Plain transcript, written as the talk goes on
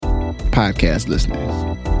podcast listeners,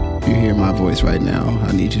 if you hear my voice right now,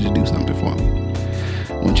 I need you to do something for me.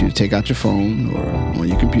 I want you to take out your phone or on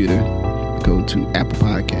your computer, go to Apple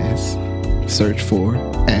Podcasts, search for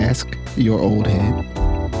Ask Your Old Head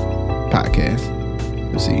podcast.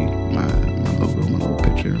 You'll see my logo, my little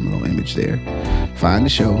picture, my little image there. Find the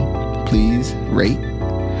show. Please rate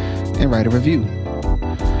and write a review.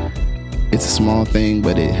 It's a small thing,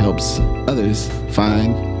 but it helps others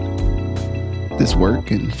find this work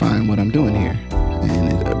and find what I'm doing here.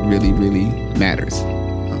 And it really, really matters,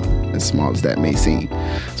 as small as that may seem.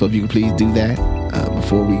 So if you could please do that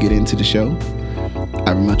before we get into the show,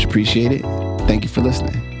 I very much appreciate it. Thank you for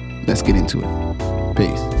listening. Let's get into it.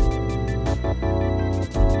 Peace.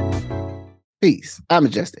 Peace. I'm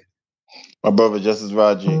Majestic. My brother, Justice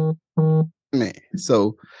Raji. Man,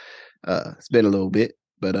 so it's been a little bit,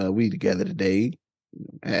 but we together today,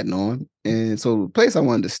 adding on. And so the place I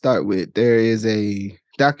wanted to start with, there is a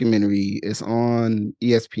documentary. It's on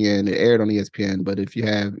ESPN. It aired on ESPN, but if you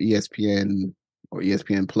have ESPN or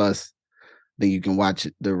ESPN Plus, then you can watch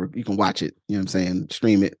it. You can watch it. You know what I'm saying?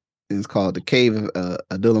 Stream it. And it's called The Cave of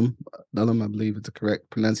Adullam. Adullam, I believe it's the correct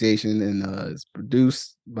pronunciation. And it's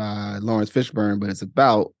produced by Lawrence Fishburne, but it's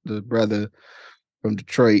about the brother from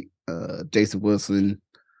Detroit, Jason Wilson.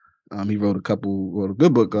 He wrote a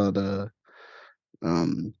good book called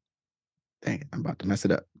dang, I'm about to mess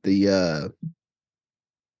it up.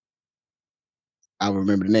 I'll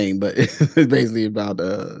remember the name, but it's basically about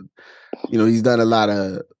he's done a lot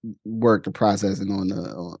of work and processing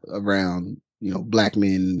on around Black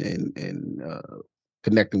men and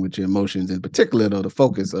connecting with your emotions. In particular, though, the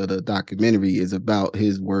focus of the documentary is about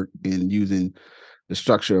his work in using the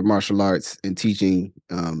structure of martial arts and teaching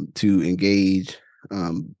to engage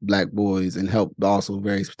Black boys and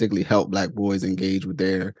very particularly help Black boys engage with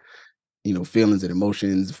their feelings and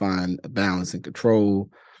emotions, find a balance and control,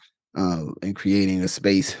 and creating a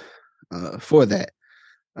space for that.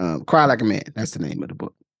 Cry Like a Man, that's the name of the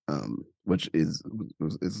book, which is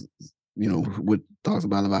what talks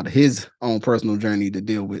about a lot of his own personal journey to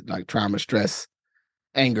deal with like trauma, stress,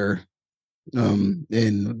 anger,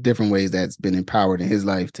 in different ways that's been empowered in his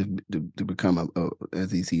life to become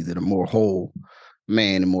as he sees it, a more whole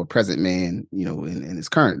man and more present man, in his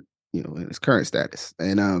current, in his current status.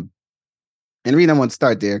 And the reason I want to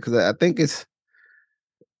start there, because I think it's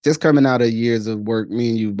just coming out of years of work. Me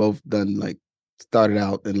and you both started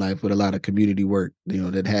out in life with a lot of community work,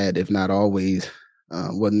 that had, if not always,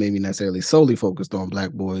 wasn't maybe necessarily solely focused on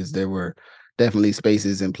Black boys. There were definitely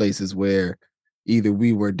spaces and places where either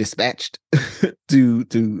we were dispatched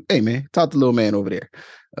to, hey man, talk to the little man over there,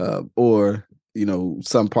 or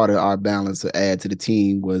some part of our balance to add to the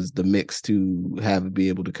team was the mix to be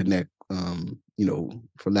able to connect,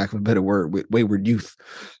 for lack of a better word, with wayward youth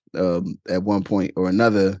at one point or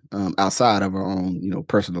another, outside of our own,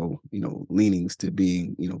 personal, leanings to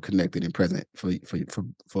being, connected and present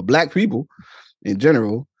for Black people in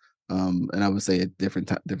general. And I would say at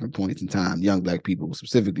different points in time, young Black people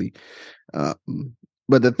specifically.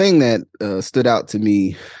 But the thing that stood out to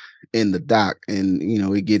me in the doc, and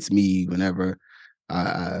it gets me whenever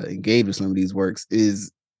I engage with some of these works,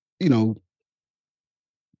 is the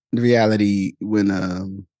reality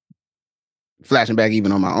when flashing back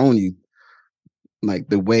even on my own youth, like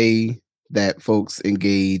the way that folks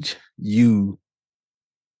engage you,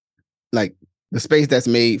 like the space that's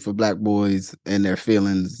made for Black boys and their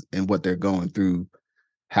feelings and what they're going through,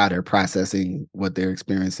 how they're processing what they're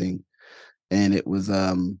experiencing. And it was,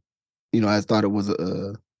 I thought it was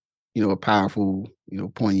a powerful,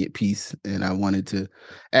 poignant piece. And I wanted to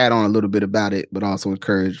add on a little bit about it, but also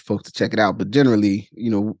encourage folks to check it out. But generally,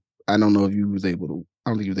 I don't know if you was able to, I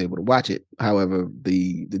don't think you was able to watch it. However,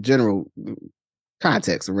 the general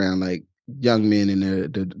context around like young men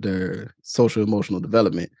and their social emotional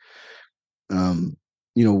development,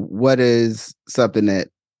 what is something that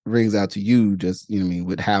rings out to you just,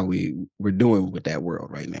 with how we're doing with that world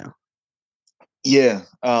right now? Yeah.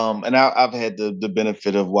 And I've had the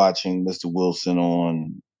benefit of watching Mr. Wilson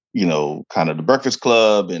on, kind of The Breakfast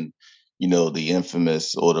Club and, the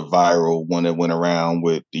infamous or the viral one that went around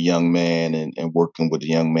with the young man and working with the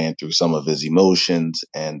young man through some of his emotions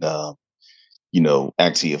and,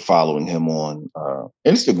 actually following him on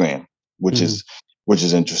Instagram, which is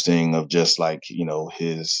interesting, of just like,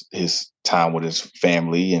 his time with his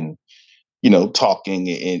family and, talking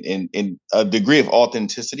in a degree of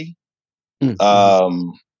authenticity.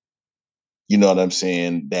 You know what I'm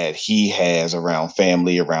saying, that he has around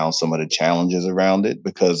family, around some of the challenges around it,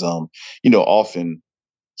 because, often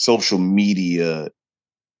social media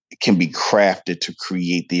can be crafted to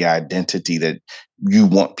create the identity that you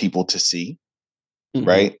want people to see.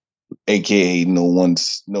 Right. AKA no one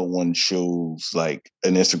shows like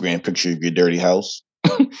an Instagram picture of your dirty house.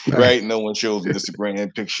 Right. Right? No one shows an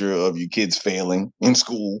Instagram picture of your kids failing in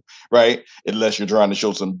school, right? Unless you're trying to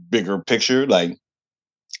show some bigger picture. Like,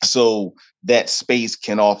 so that space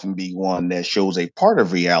can often be one that shows a part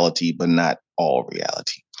of reality, but not all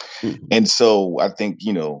reality. Mhm. And so I think,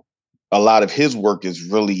 a lot of his work is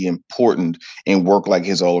really important in work like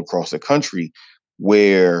his all across the country,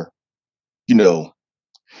 where, you know,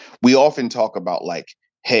 we often talk about like,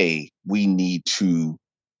 hey, we need to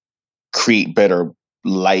create better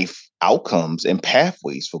life outcomes and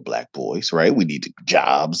pathways for black boys, right? We need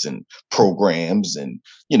jobs and programs and,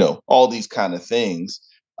 all these kind of things.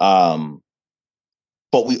 Um,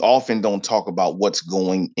 but we often don't talk about what's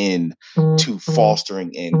going in to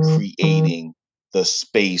fostering and creating the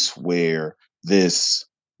space where this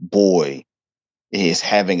boy is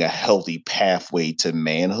having a healthy pathway to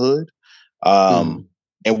manhood. Um, Mhm.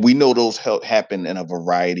 and we know those happen in a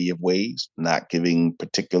variety of ways, not giving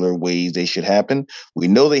particular ways they should happen. We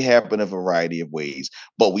know they happen in a variety of ways,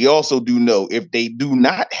 but we also do know if they do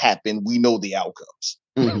not happen, we know the outcomes.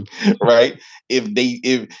 Mhm. Right? If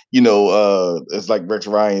it's like Rex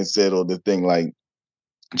Ryan said on the thing, like,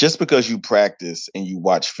 just because you practice and you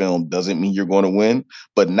watch film doesn't mean you're going to win,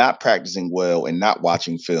 but not practicing well and not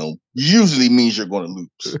watching film usually means you're going to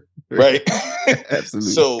lose. Right?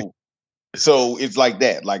 Absolutely. so so it's like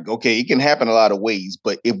that. Like, okay, it can happen a lot of ways,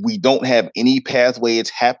 but if we don't have any pathway it's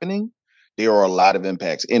happening, there are a lot of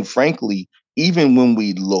impacts. And frankly, even when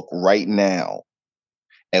we look right now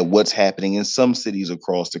at what's happening in some cities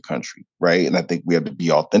across the country, right? And I think we have to be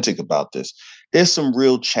authentic about this. There's some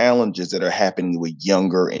real challenges that are happening with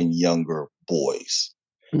younger and younger boys,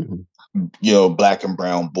 Mhm. black and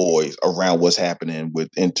brown boys around what's happening with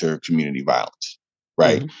inter-community violence,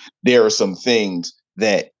 right? Mhm. There are some things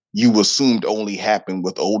that you assumed only happen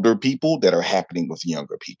with older people that are happening with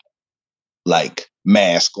younger people, like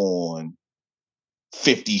mask on,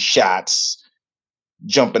 50 shots,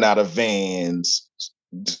 jumping out of vans,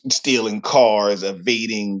 stealing cars,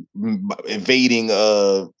 evading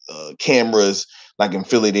cameras. Like in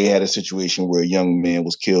Philly, they had a situation where a young man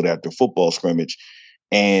was killed after a football scrimmage,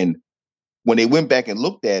 and when they went back and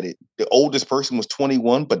looked at it, the oldest person was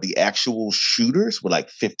 21, but the actual shooters were like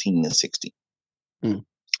 15 and 16. Mm.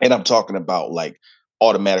 And I'm talking about like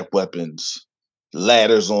automatic weapons,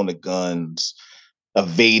 ladders on the guns,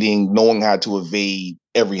 evading, knowing how to evade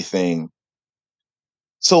everything.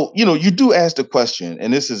 So, you do ask the question,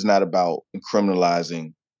 and this is not about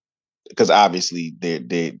criminalizing, because obviously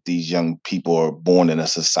these young people are born in a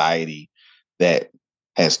society that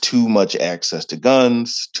has too much access to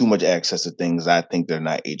guns, too much access to things I think they're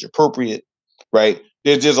not age appropriate, right?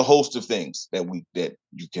 There's a host of things that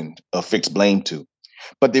you can affix blame to.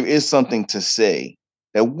 But there is something to say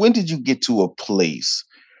that when did you get to a place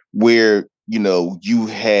where, you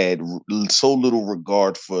had so little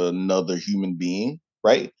regard for another human being,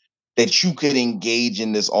 right? That you could engage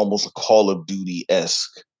in this almost a Call of Duty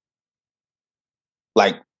esque,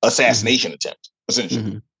 like, Mhm. assassination attempt, essentially,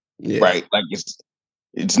 Mhm. Yeah. right? Like,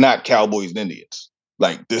 it's not cowboys and Indians.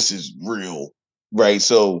 Like, this is real, right?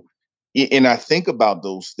 So, and I think about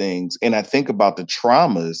those things, and I think about the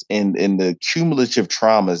traumas and the cumulative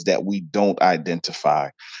traumas that we don't identify,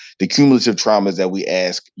 the cumulative traumas that we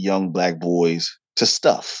ask young black boys to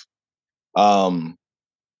stuff, um,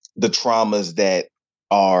 the traumas that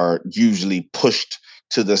are usually pushed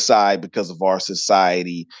to the side because of our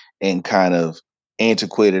society and kind of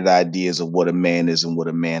antiquated ideas of what a man is and what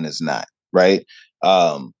a man is not, right?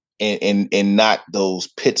 And not those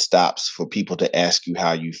pit stops for people to ask you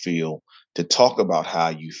how you feel, to talk about how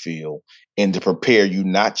you feel, and to prepare you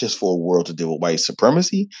not just for a world to deal with white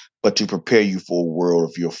supremacy, but to prepare you for a world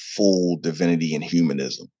of your full divinity and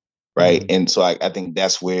humanism, right? Mhm. And so I think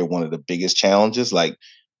that's where one of the biggest challenges, like,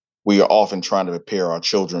 we are often trying to prepare our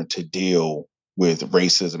children to deal with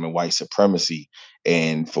racism and white supremacy,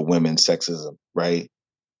 and for women, sexism, right?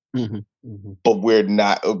 Mhm. Mhm. But we're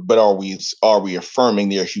not. But are we affirming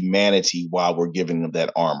their humanity while we're giving them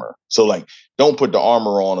that armor? So, like, don't put the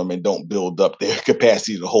armor on them and don't build up their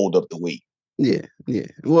capacity to hold up the weight. Yeah, yeah.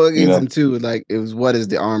 Well, it You gets know. into like it was what is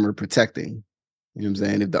the armor protecting? You know what I'm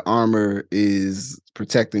saying? If the armor is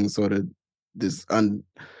protecting sort of this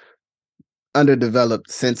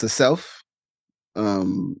underdeveloped sense of self,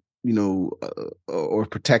 or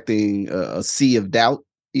protecting a sea of doubt,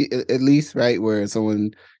 at least, right? Where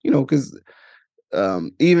someone, because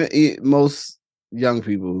even most young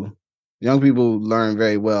people, young people learn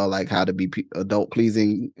very well like how to be adult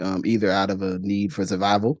pleasing, either out of a need for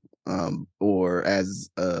survival, or as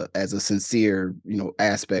a sincere,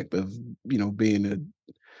 aspect of being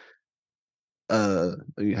how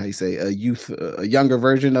you say, a younger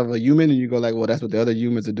version of a human, and you go like, well, that's what the other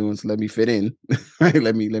humans are doing, so let me fit in. Right,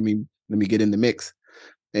 let me get in the mix.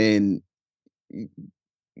 And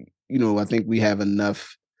I think we have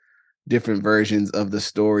enough different versions of the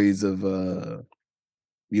stories of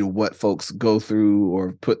what folks go through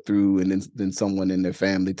or put through, and then someone in their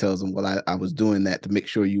family tells them, well, I was doing that to make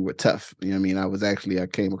sure you were tough. I mean, I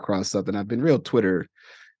came across something. I've been real Twitter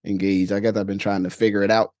engaged. I guess I've been trying to figure it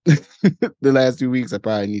out the last 2 weeks. I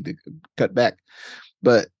probably need to cut back.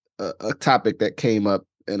 But a topic that came up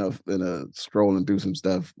in a scrolling through some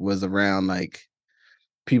stuff was around like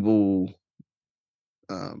people,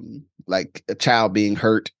 like a child being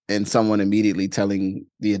hurt and someone immediately telling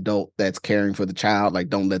the adult that's caring for the child, like,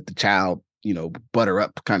 don't let the child, butter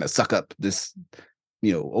up, kind of suck up this,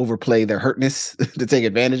 overplay their hurtness to take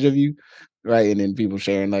advantage of you. Right. And then people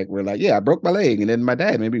sharing, like, we're like, yeah, I broke my leg. And then my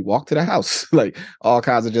dad made me walk to the house. Like all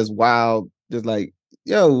kinds of just wild, just like,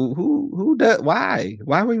 yo, who does, why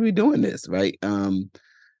were we doing this? Right.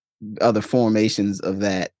 Other formations of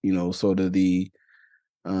that, sort of the,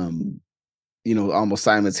 um, almost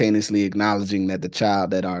simultaneously acknowledging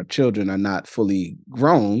that our children are not fully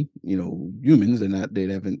grown, humans. They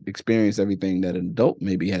haven't experienced everything that an adult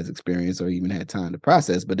maybe has experienced or even had time to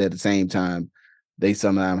process. But at the same time, they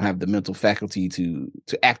somehow have the mental faculty to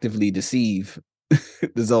actively deceive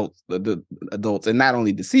the adults, and not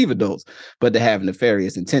only deceive adults, but to have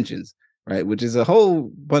nefarious intentions, right? Which is a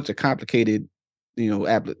whole bunch of complicated,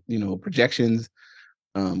 projections,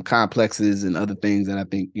 complexes and other things that I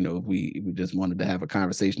think, if we just wanted to have a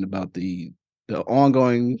conversation about the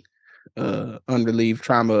ongoing unrelieved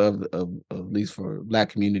trauma of at least for Black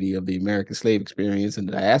community, of the American slave experience and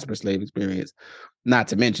the diaspora slave experience, not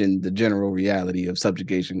to mention the general reality of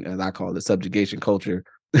subjugation, as I call it, subjugation culture,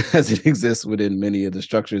 as it exists within many of the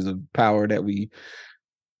structures of power that we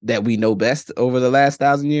know best over the last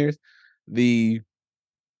 1,000 years, the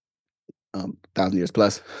 1,000 years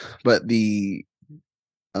plus, but the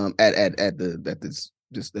at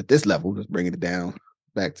this level, just bringing it down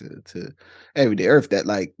back to everyday earth, that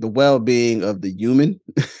like the well-being of the human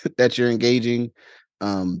that you're engaging,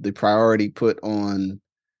 the priority put on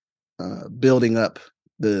building up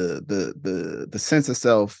the sense of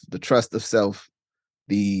self, the trust of self,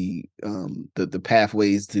 the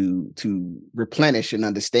pathways to replenish and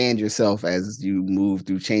understand yourself as you move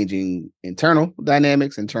through changing internal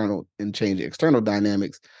dynamics, and changing external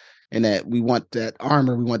dynamics. And that we want that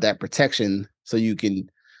armor, we want that protection, so you can,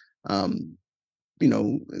 in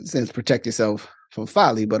a sense, protect yourself from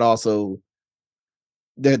folly, but also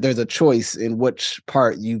there's a choice in which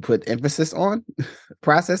part you put emphasis on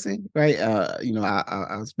processing, right?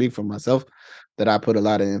 I'll speak for myself that I put a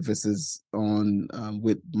lot of emphasis on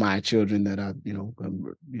with my children that I,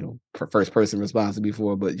 first person responsibility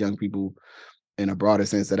for, but young people in a broader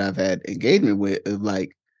sense that I've had engagement with, of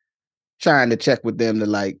like trying to check with them to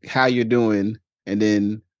like how you're doing, and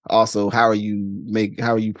then also how are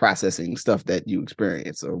you processing stuff that you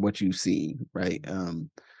experience or what you've seen, right?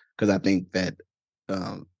 Because I think that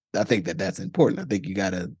that's important. I think you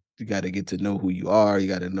gotta get to know who you are. You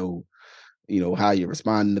gotta know, how you're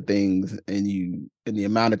responding to things, and the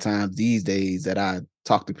amount of times these days that I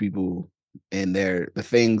talk to people and the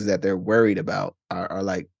things that they're worried about are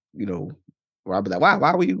like, where I'll be like,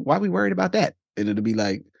 why are we worried about that? And it'll be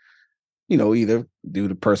like, either due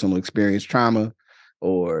to personal experience trauma,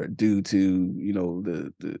 or due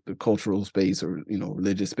to, the cultural space or,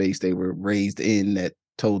 religious space they were raised in that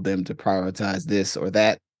told them to prioritize this or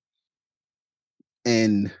that.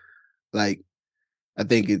 And like, I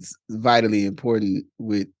think it's vitally important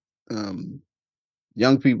with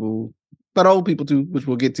young people, but old people too, which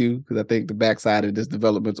we'll get to, because I think the backside of this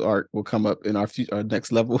developmental arc will come up in our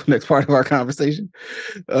next level, next part of our conversation.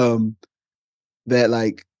 That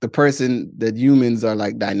like that humans are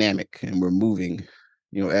like dynamic, and we're moving,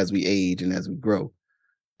 as we age and as we grow.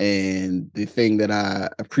 And the thing that I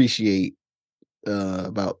appreciate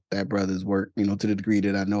about that brother's work, to the degree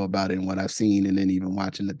that I know about it and what I've seen, and then even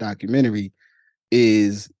watching the documentary,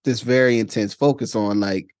 is this very intense focus on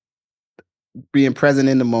like being present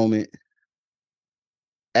in the moment,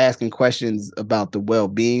 asking questions about the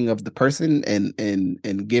well-being of the person,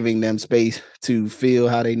 and giving them space to feel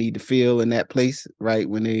how they need to feel in that place, right?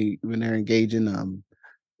 When they're engaging,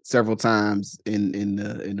 several times in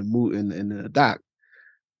the doc,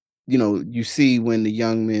 you see when the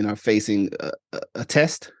young men are facing a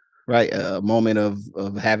test, right? A moment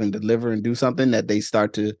of having to deliver and do something, that they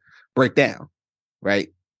start to break down, right?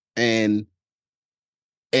 And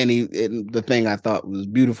the thing I thought was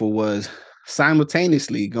beautiful was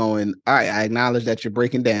simultaneously going, all right, I acknowledge that you're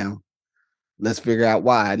breaking down. Let's figure out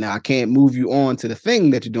why. Now I can't move you on to the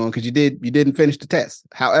thing that you're doing because you didn't finish the test.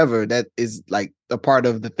 However, that is like a part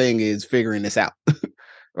of the thing is figuring this out.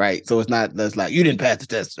 Right. So it's not that's like you didn't pass the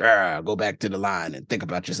test. Go back to the line and think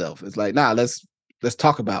about yourself. It's like, nah, let's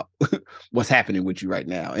talk about what's happening with you right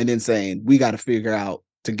now. And then saying we got to figure out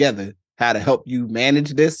together how to help you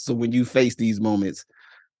manage this. So when you face these moments,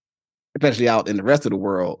 especially out in the rest of the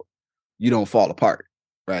world, you don't fall apart.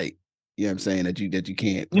 Right. You know what I'm saying? That you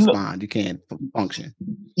can't You know, respond, you can't function.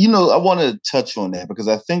 I want to touch on that because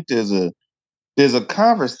I think there's a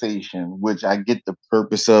conversation which I get the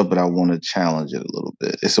purpose of, but I want to challenge it a little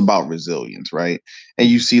bit. It's about resilience, right? And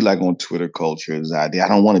you see, like on Twitter culture, this idea, I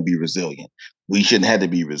don't want to be resilient. We shouldn't have to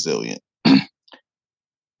be resilient.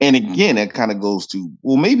 And again, that kind of goes to,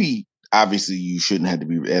 well, maybe obviously you shouldn't have to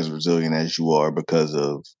be as resilient as you are because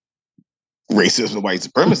of racism and white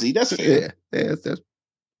supremacy. That's fair. Yeah,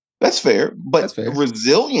 That's fair. that's But fair.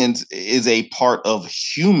 resilience is a part of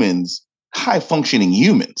humans, high functioning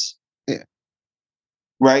humans. Yeah.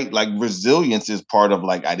 Right? Like resilience is part of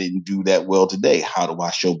like, I didn't do that well today. How do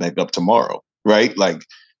I show back up tomorrow? Right? Like,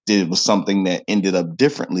 it was something that ended up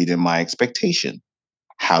differently than my expectation.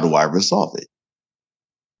 How do I resolve it?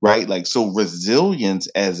 Right? Like, so resilience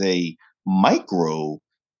as a micro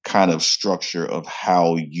kind of structure of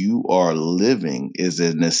how you are living is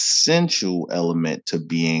an essential element to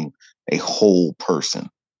being a whole person.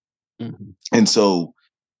 Mm-hmm. And so,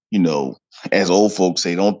 you know, as old folks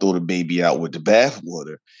say, don't throw the baby out with the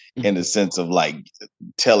bathwater in the sense of like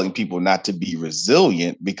telling people not to be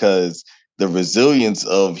resilient because the resilience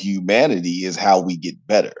of humanity is how we get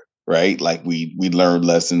better, right? Like we learn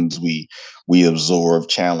lessons, we absorb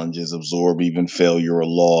challenges, absorb even failure or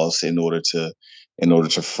loss in order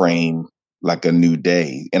to frame like a new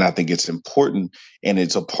day. And I think it's important and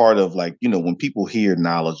it's a part of like, when people hear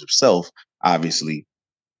knowledge of self, obviously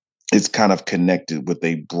it's kind of connected with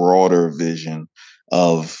a broader vision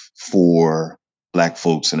of for Black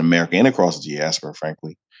folks in America and across the diaspora,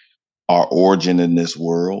 frankly, our origin in this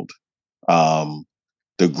world, um,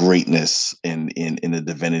 the greatness in the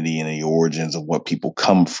divinity and the origins of what people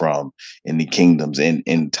come from in the kingdoms,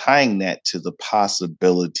 and tying that to the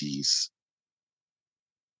possibilities.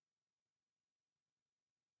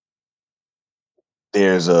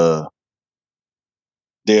 There's a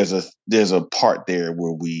there's a part there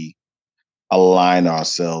where we align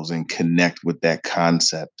ourselves and connect with that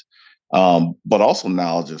concept. But also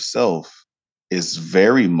knowledge of self is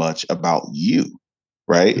very much about you,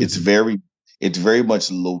 right? Mm-hmm. It's very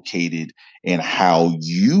much located in how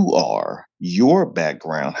you are, your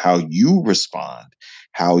background, how you respond,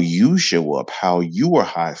 how you show up, how you are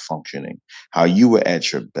high functioning, how you are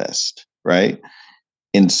at your best, right?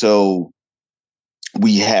 And so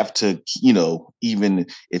we have to, even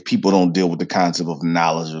if people don't deal with the concept of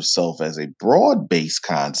knowledge of self as a broad based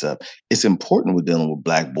concept, it's important we're dealing with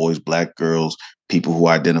Black boys, Black girls, people who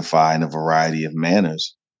identify in a variety of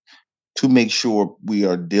manners to make sure we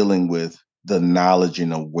are dealing with the knowledge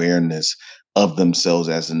and awareness of themselves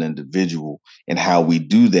as an individual and how we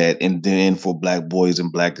do that. And then for Black boys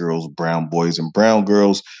and Black girls, brown boys and brown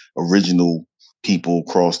girls, original people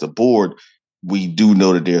across the board, we do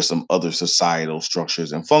know that there's some other societal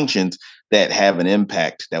structures and functions that have an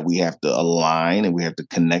impact that we have to align and we have to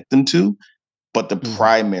connect them to. But the Mm-hmm.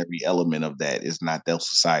 primary element of that is not those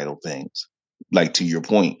societal things. Like to your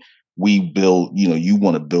point, we build, you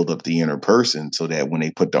want to build up the inner person so that when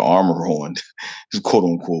they put the armor on, quote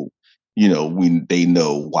unquote, they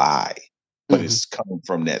know why. But Mm-hmm. it's coming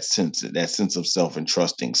from that sense of self and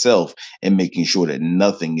trusting self and making sure that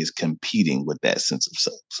nothing is competing with that sense of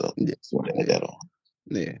self. So Yeah. just want to add Yeah. that on.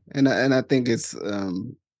 Yeah. And I think it's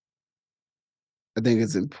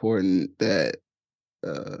important that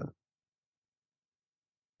uh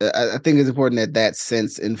I think it's important that that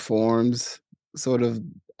sense informs sort of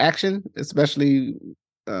action, especially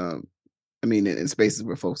um I mean in spaces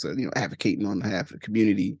where folks are, advocating on behalf of the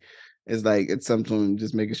community. It's like it's sometimes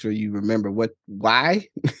just making sure you remember why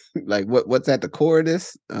like what's at the core of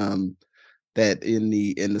this. That in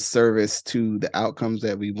the service to the outcomes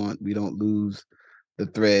that we want, we don't lose the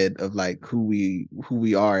thread of like who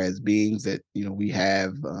we are as beings, that we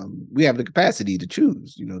have the capacity to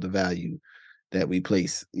choose, the value that we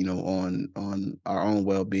place, on our own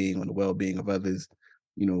well-being, on the well-being of others.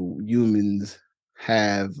 Humans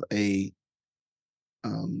have a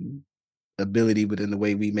um ability within the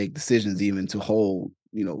way we make decisions even to hold,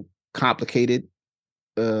 complicated,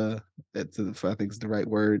 that's I think is the right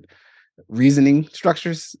word, reasoning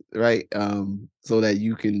structures, right? So that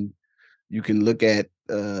you can look at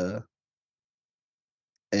a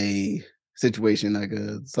situation, like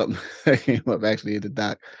something that came up actually in the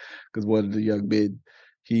doc, because one of the young men,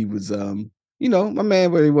 he was my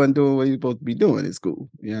man, but he wasn't doing what he was supposed to be doing in school.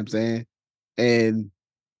 You know what I'm saying? And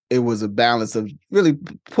it was a balance of really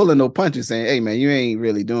pulling no punches, saying, "Hey, man, you ain't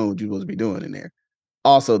really doing what you're supposed to be doing in there."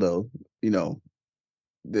 Also, though,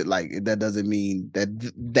 that like that doesn't mean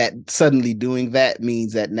that suddenly doing that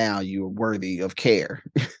means that now you're worthy of care,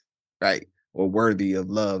 right? Or worthy of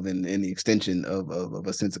love and the extension of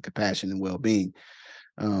a sense of compassion and well being.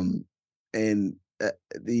 And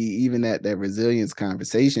the even that resilience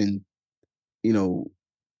conversation, you know,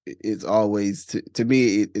 it's always to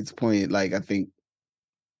me it's pointed. Like I think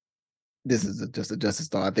this is just a justice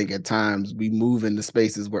thought. I think at times we move into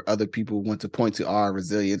spaces where other people want to point to our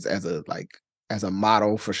resilience as a as a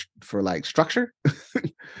model for like structure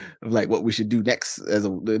of like what we should do next.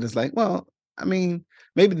 It's like, well, I mean,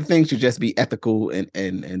 maybe the thing should just be ethical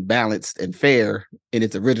and balanced and fair in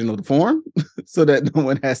its original form, so that no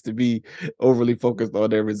one has to be overly focused on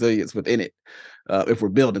their resilience within it. If we're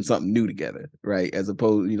building something new together, right? As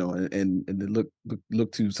opposed, and to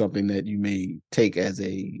look to something that you may take as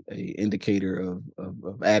a indicator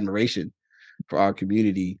of admiration for our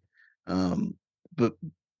community,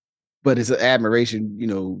 but it's an admiration,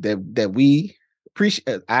 that we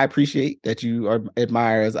appreciate. I appreciate that you are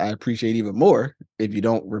admirers. I appreciate even more if you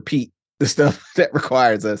don't repeat the stuff that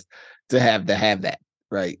requires us to have that,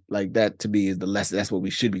 right? Like that to me is the lesson. That's what we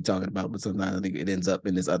should be talking about. But sometimes I think it ends up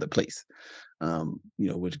in this other place,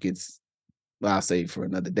 which gets, well, I'll say for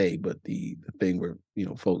another day. But the thing where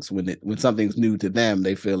folks, when something's new to them,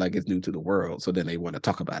 they feel like it's new to the world, so then they want to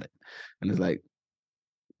talk about it, and it's like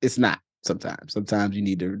it's not. Sometimes you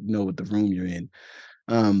need to know what the room you're in.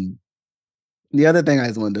 The other thing I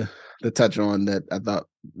just wanted to touch on that I thought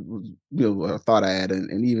a thought I had,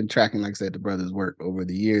 and even tracking, like I said, the brothers' work over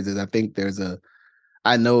the years, is I think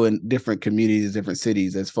I know in different communities, different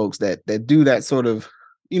cities, there's folks that do that sort of,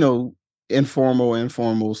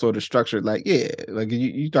 informal sort of structured, like, yeah, like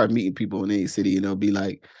you start meeting people in any city and they'll be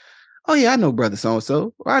like, oh yeah, I know brother so and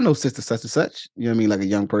so, or I know sister such and such. You know what I mean? Like a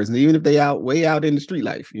young person, even if they way out in the street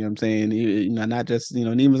life. You know what I'm saying? Not just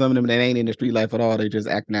even some of them that ain't in the street life at all. They just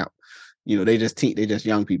acting out. They just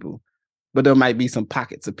young people. But there might be some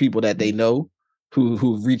pockets of people that they know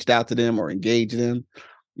who've reached out to them or engaged them,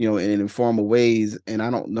 in informal ways. And I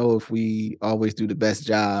don't know if we always do the best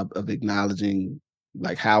job of acknowledging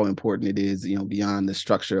like how important it is, beyond the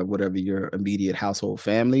structure of whatever your immediate household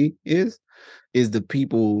family is the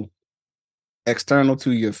people external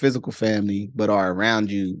to your physical family, but are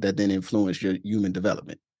around you that then influence your human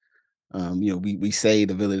development. We say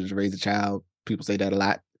the village raise a child. People say that a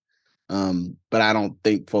lot. But I don't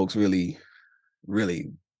think folks really,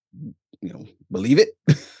 believe it.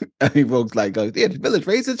 I think folks like, yeah, the village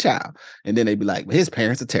raised a child. And then they be like, well, his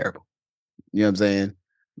parents are terrible. You know what I'm saying?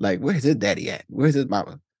 Like, where's his daddy at? Where's his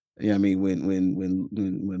mama? You know what I mean?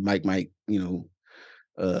 When Mike,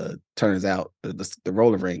 turns out the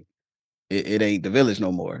roller rink, it ain't the village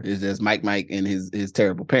no more. It's just Mike and his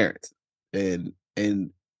terrible parents. And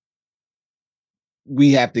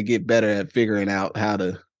we have to get better at figuring out how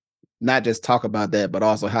to not just talk about that, but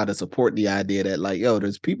also how to support the idea that like, yo,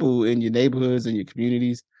 there's people in your neighborhoods and your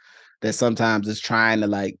communities that sometimes is trying to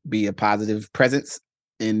like be a positive presence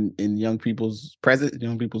in young people's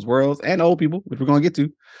worlds and old people, which we're gonna get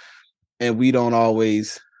to. And we don't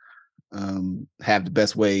always have the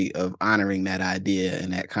best way of honoring that idea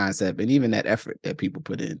and that concept and even that effort that people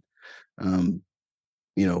put in.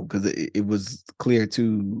 Because it was clear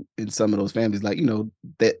too in some of those families, like,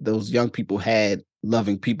 that those young people had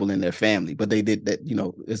loving people in their family, but they did that,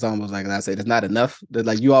 it's almost like I said, it's not enough. That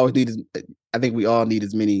like you always need I think we all need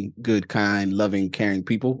as many good, kind, loving, caring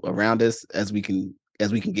people around us as we can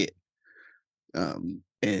get.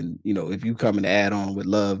 And if you come and add on with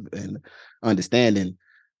love and understanding,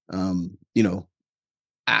 um, you know,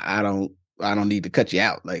 I don't need to cut you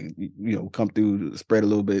out. Like, come through, spread a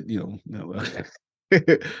little bit,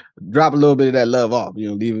 drop a little bit of that love off,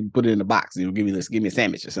 even put it in the box, give me a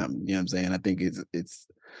sandwich or something. You know what I'm saying? I think it's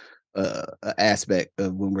an aspect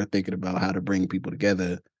of when we're thinking about how to bring people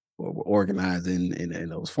together or we're organizing in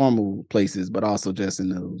those formal places, but also just in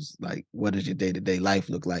those, like, what does your day-to-day life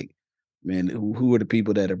look like? Man, who are the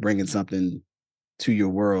people that are bringing something to your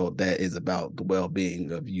world that is about the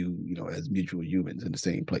well-being of you, as mutual humans in the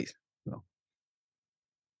same place. So,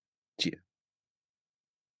 yeah.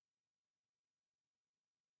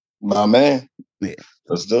 My man. Yeah.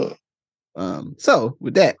 Let's do it. So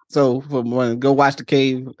with that, go watch The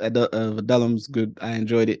Cave of Adullam's good. I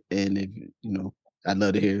enjoyed it, and if I'd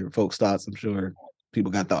love to hear folks' thoughts. I'm sure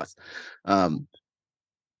people got thoughts.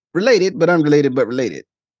 Related but unrelated, but related.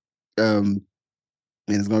 And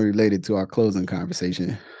it's going to be related to our closing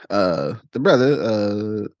conversation. The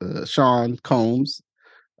brother, Sean Combs,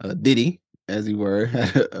 Diddy, as he were,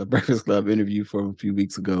 had a Breakfast Club interview from a few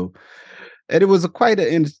weeks ago. And it was quite an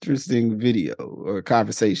interesting video or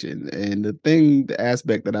conversation. And the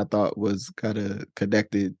aspect that I thought was kind of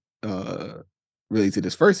connected really to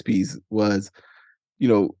this first piece was,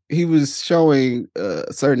 he was showing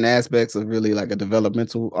certain aspects of really like a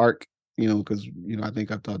developmental arc, because, I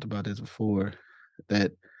think I've talked about this before,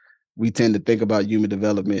 that we tend to think about human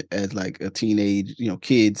development as like a teenage,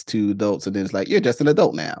 kids to adults, and then it's like you're just an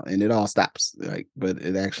adult now, and it all stops. Like, but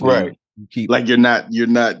it actually Right. keep Like you're not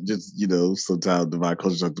just, sometimes Divine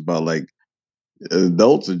Culture talked about like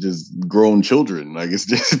adults are just grown children. Like it's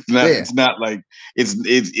just not, yeah, it's not like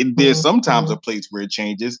there's sometimes a place where it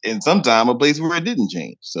changes and sometimes a place where it didn't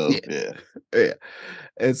change. So yeah, yeah. yeah.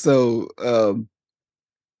 And so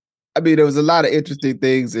I mean, there was a lot of interesting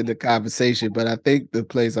things in the conversation, but I think the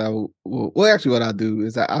place actually, what I'll do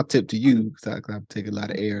is I'll tip to you because I'm taking a lot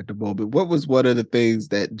of air at the moment. What was one of the things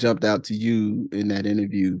that jumped out to you in that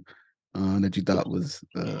interview that you thought was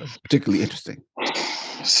particularly interesting?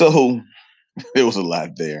 So there was a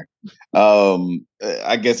lot there.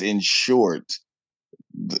 I guess in short,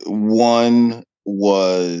 one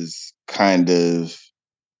was kind of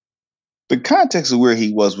the context of where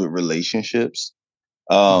he was with relationships,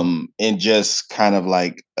 Mhm. and just kind of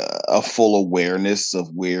like a full awareness of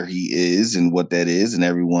where he is and what that is, and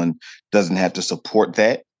everyone doesn't have to support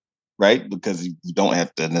that, right? Because you don't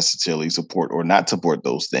have to necessarily support or not support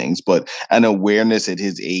those things, but an awareness at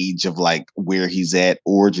his age of like where he's at,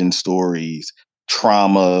 origin stories,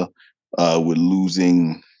 trauma, with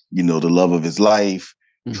losing, the love of his life,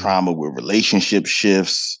 Mhm. trauma with relationship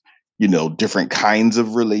shifts, different kinds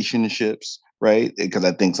of relationships, right? Because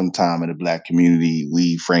I think sometime in the Black community,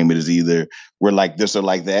 we frame it as either we're like this or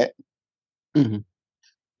like that. Mhm.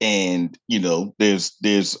 And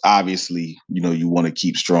there's obviously, you want to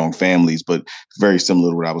keep strong families, but very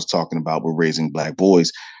similar to what I was talking about with raising Black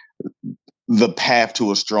boys, the path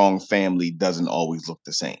to a strong family doesn't always look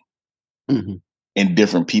the same, Mhm. and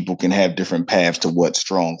different people can have different paths to what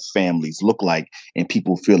strong families look like, and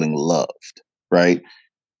people feeling loved, right?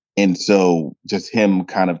 And so just him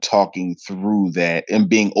kind of talking through that and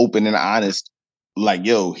being open and honest, like,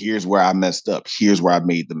 yo, here's where I messed up. Here's where I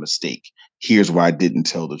made the mistake. Here's where I didn't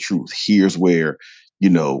tell the truth. Here's where,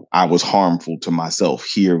 I was harmful to myself.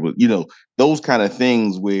 Here was, those kind of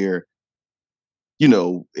things where,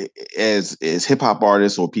 as hip hop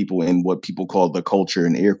artists or people in what people call the culture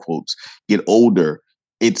in air quotes get older,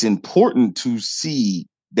 it's important to see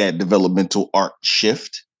that developmental arc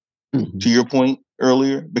shift, Mhm. to your point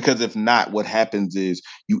earlier, because if not, what happens is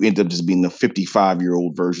you end up just being a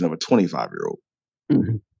 55-year-old version of a 25-year-old.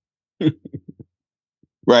 Mhm.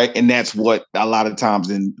 Right. And that's what a lot of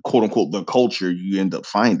times in quote unquote the culture you end up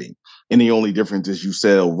finding. And the only difference is you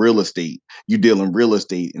sell real estate, you deal in real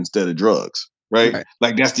estate instead of drugs. Right. Right.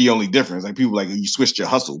 Like that's the only difference. Like people like you switched your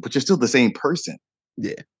hustle, but you're still the same person.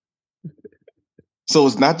 Yeah. So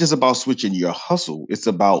it's not just about switching your hustle, it's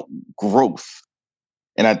about growth.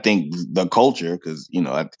 And I think the culture, because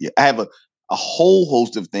I have a whole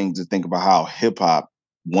host of things to think about how hip hop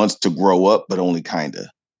wants to grow up, but only kind of.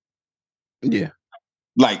 Yeah.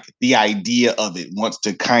 Like the idea of it wants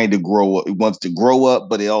to kind of grow up. It wants to grow up,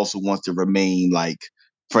 but it also wants to remain like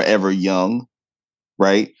forever young,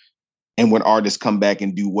 right? And when artists come back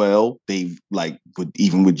and do well, they've like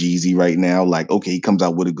even with Jeezy right now, like okay, he comes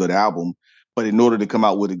out with a good album, but in order to come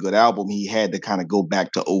out with a good album, he had to kind of go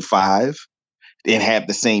back to '05 and have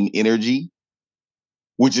the same energy,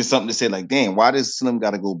 which is something to say like, damn, why does Slim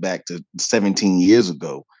got to go back to 17 years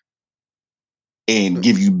ago and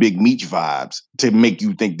give you Big Meech vibes to make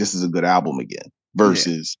you think this is a good album again? Yeah.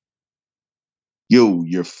 Versus, yo,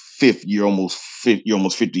 you're almost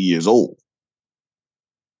 50 years old,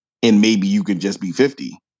 and maybe you could just be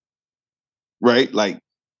 50, right? Like,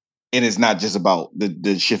 and it's not just about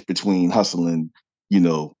the shift between hustling, you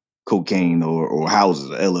know, cocaine or houses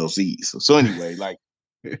or LLCs. So anyway, like,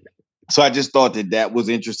 so I just thought that was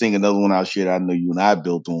interesting. Another one I'll share that I know you and I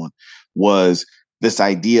built on was this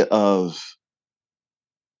idea of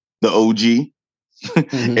the OG.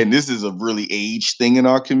 Mhm. And this is a really age thing in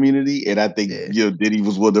our community. And I think, Yeah. Diddy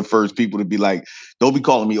was one of the first people to be like, don't be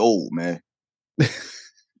calling me old, man.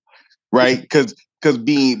 Right? Because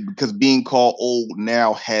being called old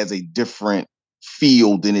now has a different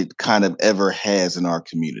feel than it kind of ever has in our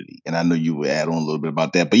community. And I know you would add on a little bit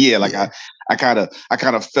about that. But yeah, like Yeah. I kind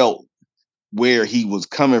of felt where he was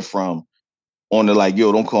coming from on the like,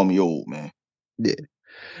 yo, don't call me old, man. Yeah.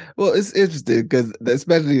 Well, it's interesting because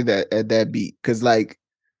especially that at that beat, because like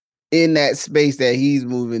in that space that he's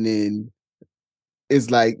moving in, it's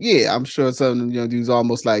like, yeah, I'm sure some young dudes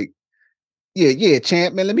almost like, yeah,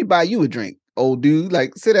 champ, man, let me buy you a drink, old dude.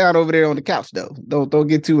 Like, sit down over there on the couch though. Don't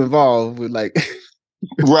get too involved with like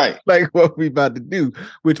Right. like what we about to do.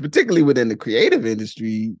 Which particularly within the creative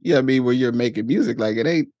industry, you know what I mean, where you're making music, like it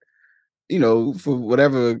ain't, for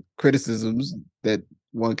whatever criticisms that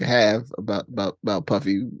one could have about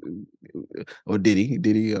Puffy or Diddy,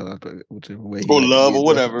 whichever way he Or like to Love be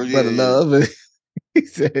or addressed, whatever. brother Yeah. Love. He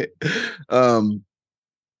said,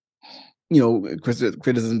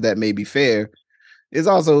 criticism that may be fair is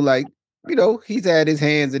also like, he's had his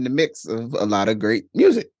hands in the mix of a lot of great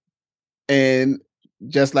music. And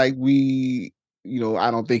just like I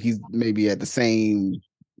don't think he's maybe at the same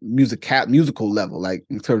musical level, like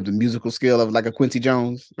in terms of musical skill of like a Quincy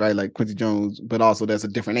Jones, right? Like Quincy Jones, but also that's a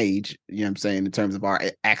different age, you know what I'm saying, in terms of our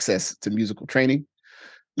access to musical training.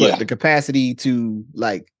 But Yeah. the capacity to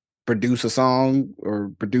like produce a song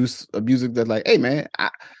or produce a music that's like, hey man,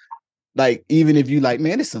 like even if you like,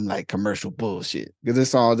 man, it's some like commercial bullshit. Because there's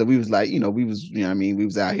songs that we was like, we was, we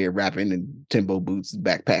was out here rapping in Timbo boots and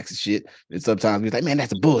backpacks and shit. And sometimes we was like, man,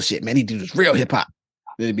 that's a bullshit, man. He do this real hip hop.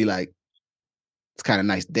 Then it'd be like, it's kind of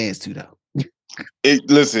nice to dance to though.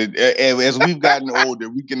 Listen, as we've gotten older,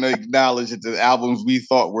 we can acknowledge that the albums we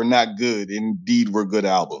thought were not good indeed were good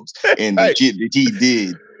albums, and the Right. shit that he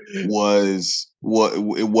did was what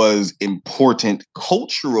it was important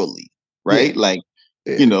culturally, right? Yeah. Like,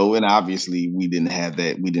 Yeah. and obviously we didn't have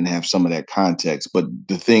that. We didn't have some of that context, but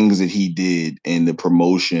the things that he did and the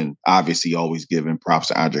promotion, obviously, always giving props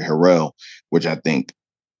to Andre Harrell, which I think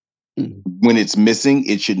when it's missing,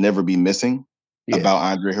 it should never be missing about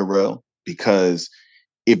Andre Harrell, because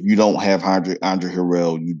if you don't have Andre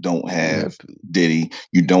Harrell, you don't have Diddy,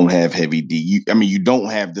 you don't have Heavy D. You don't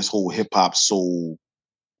have this whole hip hop soul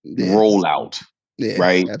rollout,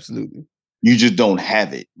 right? Absolutely. You just don't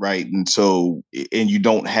have it, right? And so, and you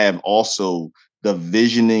don't have also the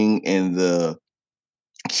visioning and the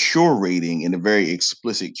curating and the very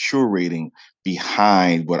explicit curating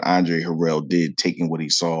behind what Andre Harrell did, taking what he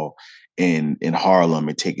saw in Harlem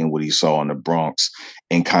and taking what he saw in the Bronx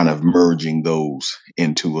and kind of merging those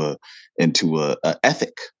into a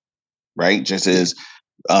ethic, right? Just as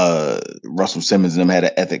Russell Simmons and them had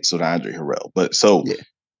an ethic, so did Andre Harrell. But so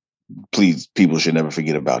please, people should never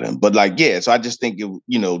forget about him. But like, yeah, so I just think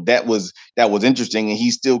that was interesting, and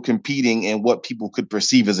he's still competing in what people could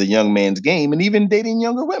perceive as a young man's game, and even dating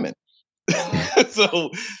younger women.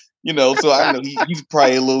 So, so I know he's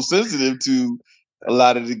probably a little sensitive to a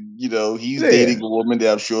lot of the, he's dating a woman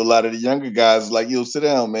that I'm sure a lot of the younger guys like, sit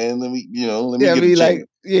down, man. Let me get a chance.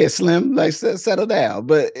 Like, Slim, like settle down.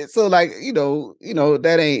 But so like,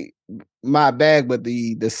 that ain't my bag, but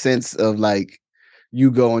the sense of like, you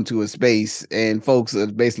go into a space and folks are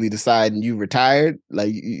basically deciding you retired,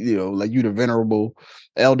 like like you the venerable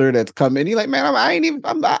elder that's coming. You're like, man,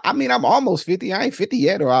 I'm almost 50. I ain't 50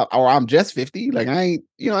 yet, or I'm just 50. Like I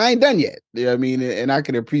ain't done yet. You know what I mean? And I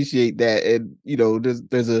can appreciate that. And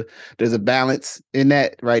there's a balance in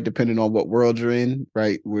that, right? Depending on what world you're in,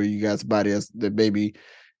 right? Where you got somebody else that maybe,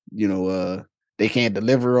 they can't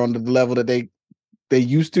deliver on the level that they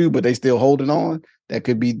used to, but they still holding on. That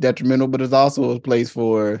could be detrimental, but it's also a place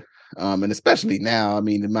for, and especially now, I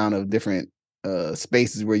mean, the amount of different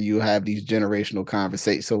spaces where you have these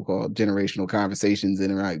so-called generational conversations,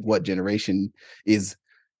 and like what generation is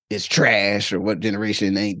trash, or what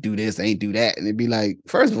generation ain't do this, ain't do that. And it'd be like,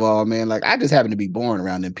 first of all, man, like I just happen to be born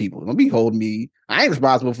around them people. Don't be holding me. I ain't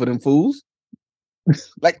responsible for them fools.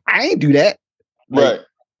 Like I ain't do that. Like,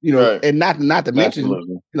 Right. And not to mention,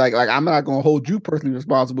 Absolutely. like I'm not gonna hold you personally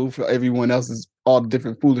responsible for everyone else's all the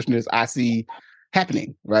different foolishness I see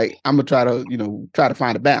happening, right? I'm gonna try to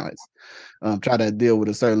find a balance, try to deal with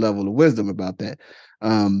a certain level of wisdom about that.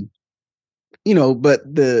 But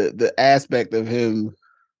the aspect of him,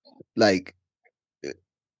 like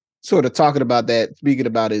sort of talking about that, speaking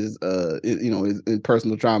about his his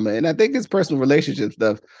personal trauma, and I think his personal relationship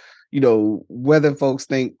stuff, whether folks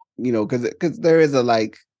think, because there is a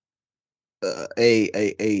like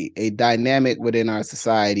a dynamic within our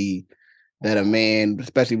society that a man,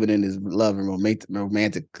 especially within his love and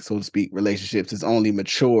romantic, so to speak, relationships, is only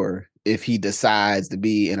mature if he decides to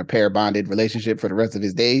be in a pair bonded relationship for the rest of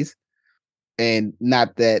his days. And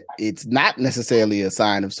not that it's not necessarily a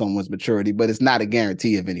sign of someone's maturity, but it's not a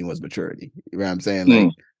guarantee of anyone's maturity. You know what I'm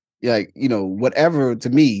saying? Whatever, to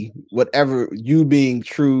me, whatever you being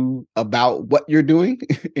true about what you're doing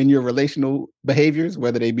in your relational behaviors,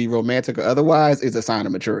 whether they be romantic or otherwise, is a sign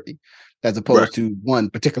of maturity, as opposed to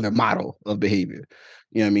one particular model of behavior.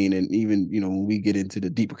 You know what I mean? And even, when we get into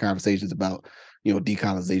the deeper conversations about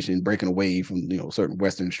decolonization, breaking away from certain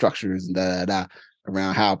Western structures and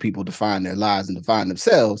around how people define their lives and define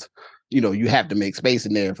themselves. You have to make space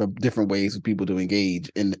in there for different ways for people to engage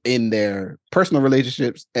in their personal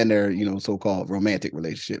relationships and their so-called romantic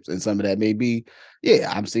relationships. And some of that may be,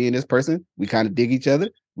 yeah, I'm seeing this person, we kind of dig each other,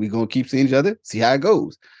 we're gonna keep seeing each other, see how it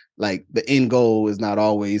goes. Like the end goal is not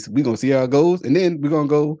always we're gonna see how it goes, and then we're gonna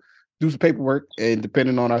go do some paperwork, and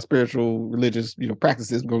depending on our spiritual religious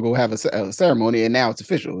practices, we're gonna go have a ceremony, and now it's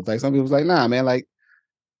official. It's like some people's like, nah, man, like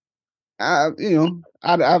I'm beyond,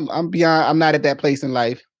 I'm not at that place in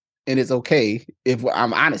life, and it's okay if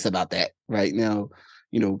I'm honest about that right now,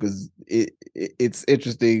 because it's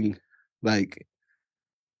interesting. Like,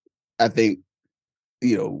 I think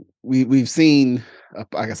we've seen,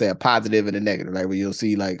 like I say, a positive and a negative, right? Where you'll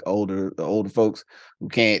see like older folks who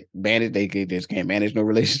can't manage, they just can't manage no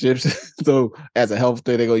relationships. So as a health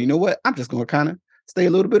thing, they go, you know what? I'm just going to kind of stay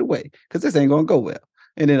a little bit away because this ain't going to go well.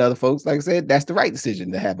 And then other folks, like I said, that's the right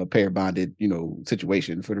decision to have a pair bonded,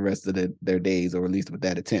 situation for the rest of their days, or at least with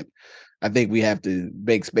that attempt. I think we have to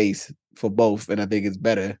make space for both, and I think it's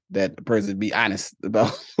better that the person be honest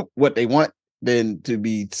about what they want than to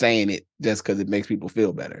be saying it just because it makes people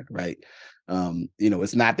feel better, right?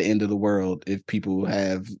 It's not the end of the world if people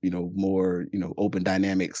have, more, open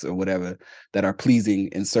dynamics or whatever that are pleasing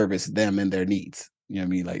and service them and their needs. You know what I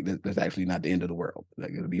mean? Like that's actually not the end of the world.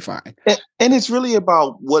 Like it'll be fine. And it's really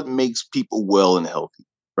about what makes people well and healthy,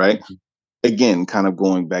 right? Mm-hmm. Again, kind of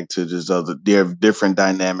going back to there are different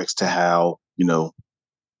dynamics to how,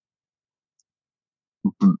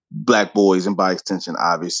 Black boys, and by extension,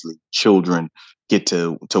 obviously, children get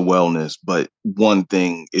to wellness. But one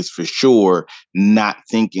thing is for sure, not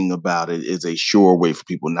thinking about it is a sure way for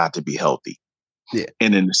people not to be healthy. Yeah.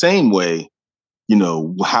 And in the same way,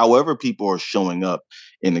 however people are showing up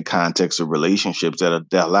in the context of relationships that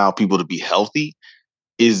allow people to be healthy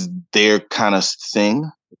is their kind of thing,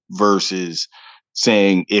 versus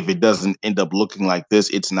saying if it doesn't end up looking like this,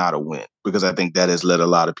 it's not a win. Because I think that has led a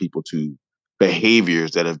lot of people to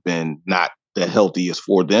behaviors that have been not the healthiest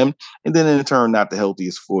for them, and then in turn not the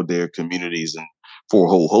healthiest for their communities and for a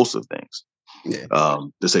whole host of things. Yeah.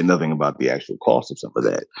 To say nothing about the actual cost of some of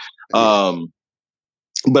that. Yeah.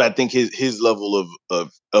 But I think his level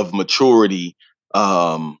of maturity,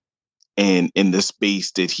 and in the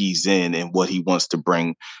space that he's in and what he wants to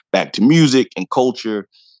bring back to music and culture,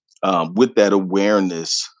 with that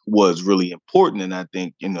awareness was really important. And I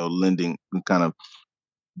think, lending kind of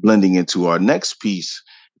blending into our next piece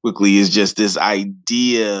quickly is just this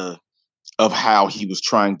idea of how he was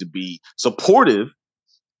trying to be supportive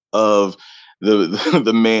of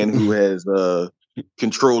the man who has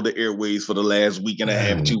controlled the airways for the last week and a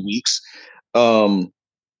half, 2 weeks, around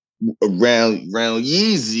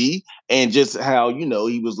Yeezy, and just how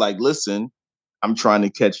he was like, listen, I'm trying to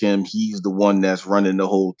catch him. He's the one that's running the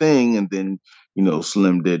whole thing. And then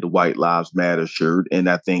Slim did the White Lives Matter shirt, and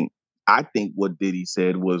I think what Diddy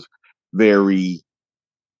said was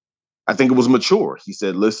I think it was mature. He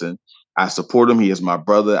said, listen, I support him. He is my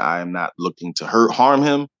brother. I am not looking to harm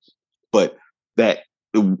him, but that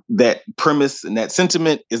premise and that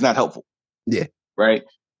sentiment is not helpful. Yeah. Right.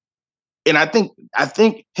 And I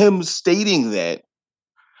think him stating that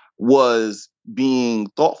was being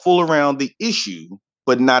thoughtful around the issue,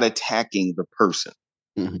 but not attacking the person.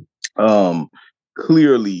 Mm-hmm.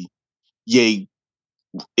 Clearly, Ye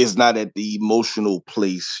is not at the emotional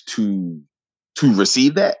place to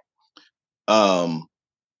receive that.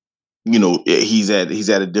 He's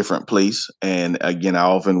at a different place, and again, I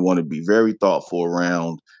often want to be very thoughtful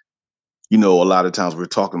around. A lot of times we're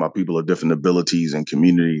talking about people of different abilities and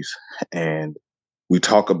communities, and we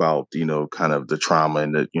talk about kind of the trauma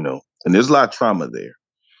and and there's a lot of trauma there.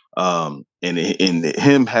 And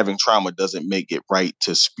him having trauma doesn't make it right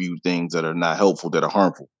to spew things that are not helpful, that are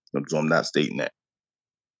harmful. So I'm not stating that.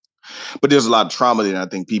 But there's a lot of trauma there. And I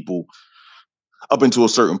think people, up until a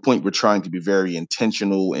certain point, were trying to be very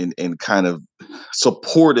intentional and kind of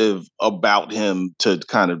supportive about him to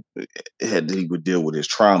kind of he would deal with his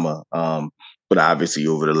trauma. But obviously,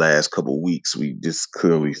 over the last couple of weeks, we just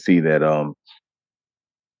clearly see that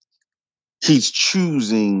he's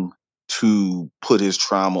choosing to put his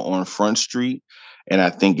trauma on Front Street. And I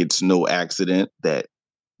think it's no accident that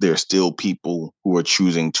there are still people who are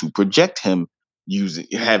choosing to project him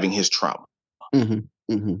having his trauma.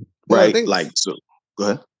 Mm-hmm. Mm-hmm. Well, right? So go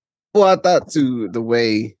ahead. Well, I thought too, the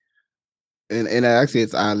way, and actually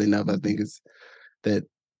it's oddly enough, I think it's that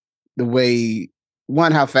the way,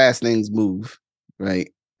 one, how fast things move,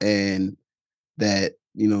 right? And that,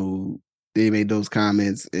 they made those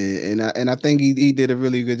comments, and I think he did a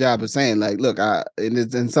really good job of saying, like, look,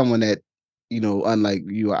 and someone that unlike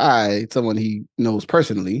you or I, someone he knows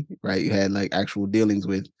personally, right? You had like actual dealings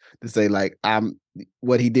with, to say like,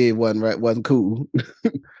 what he did wasn't right, wasn't cool,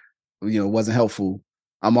 wasn't helpful.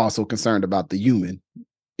 I'm also concerned about the human,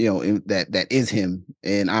 that is him,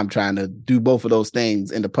 and I'm trying to do both of those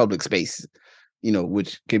things in the public space,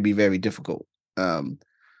 which can be very difficult.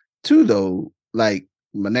 Two, though, like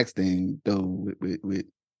my next thing though with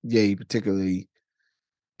Ye particularly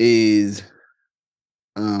is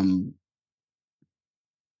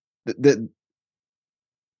the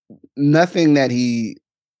nothing that he,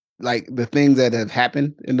 like, the things that have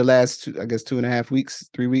happened in the last I guess 2.5 weeks,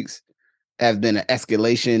 3 weeks, have been an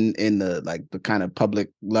escalation in the kind of public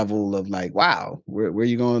level of like, wow, where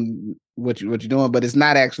you going, what you doing, but it's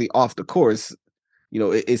not actually off the course.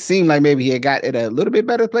 It seemed like maybe he had got in a little bit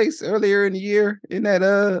better place earlier in the year in that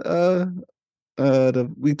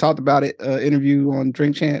we talked about it interview on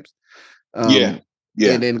Drink Champs. Yeah.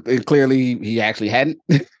 And then clearly he actually hadn't.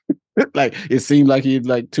 Like it seemed like he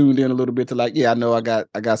like tuned in a little bit to like, yeah, I know I got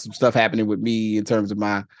some stuff happening with me in terms of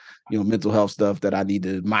my mental health stuff that I need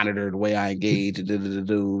to monitor the way I engage and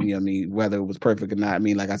I mean, whether it was perfect or not. I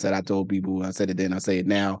mean, like I said, I told people, I said it then, I say it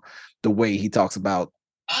now, the way he talks about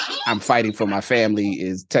I'm fighting for my family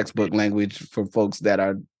is textbook language for folks that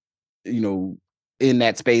are in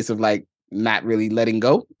that space of like not really letting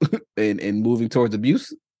go and moving towards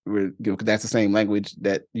abuse. Because that's the same language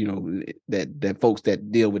that that folks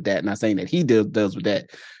that deal with that. Not saying that he deals with that,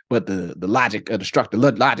 but the logic of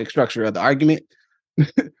the logic structure of the argument.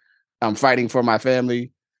 I'm fighting for my family,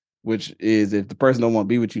 which is if the person don't want to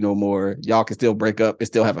be with you no more, y'all can still break up and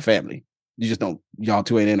still have a family. You just don't, y'all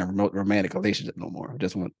two ain't in a romantic relationship no more.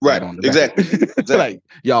 Just want right that on the exactly. Exactly. Like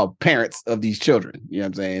y'all parents of these children. You know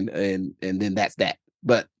what I'm saying? And then that's that.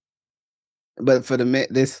 But for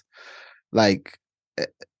this, like,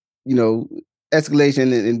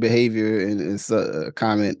 escalation in behavior, and it's a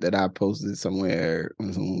comment that I posted somewhere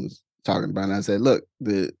when someone was talking about it. I said, look,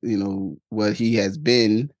 what he has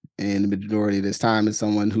been in the majority of this time is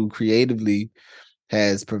someone who creatively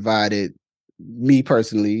has provided me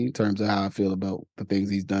personally, in terms of how I feel about the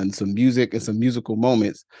things he's done, some music and some musical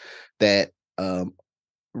moments that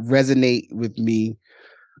resonate with me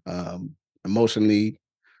emotionally,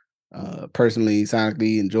 personally,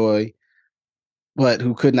 sonically, enjoy, but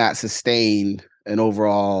who could not sustain an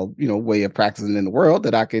overall, way of practicing in the world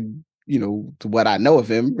that I could, to what I know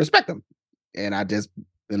of him, respect him. And I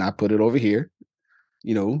put it over here,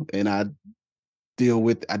 and I deal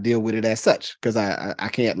with it as such, because I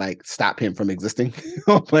can't like stop him from existing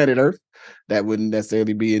on planet Earth. That wouldn't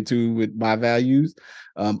necessarily be in tune with my values.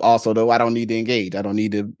 Also, though, I don't need to engage. I don't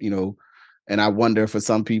need to, and I wonder for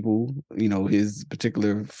some people, his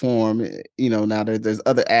particular form, now there's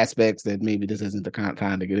other aspects that maybe this isn't the kind of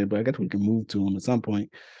time to get in, but I guess we can move to them at some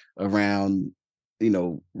point around,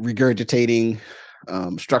 regurgitating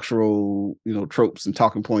structural, tropes and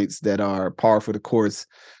talking points that are par for the course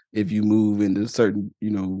if you move into certain,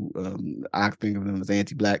 I think of them as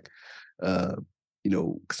anti-Black,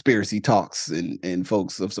 conspiracy talks and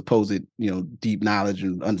folks of supposed, deep knowledge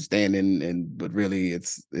and understanding, but really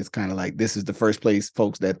it's kind of like, this is the first place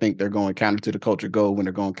folks that think they're going counter to the culture go when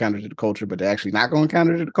they're going counter to the culture, but they're actually not going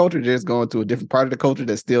counter to the culture. They're just going to a different part of the culture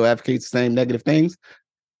that still advocates the same negative things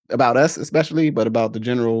about us, especially, but about the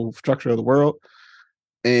general structure of the world,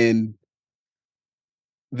 and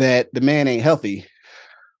that the man ain't healthy.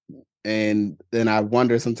 And then I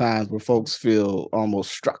wonder sometimes where folks feel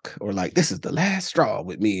almost struck, or like, this is the last straw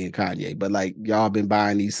with me and Kanye. But like, y'all been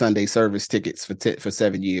buying these Sunday service tickets for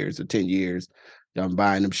 7 years or 10 years. Y'all been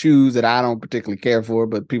buying them shoes that I don't particularly care for,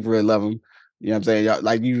 but people really love them. You know what I'm saying? Y'all,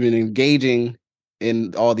 like, you've been engaging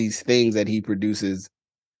in all these things that he produces.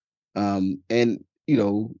 And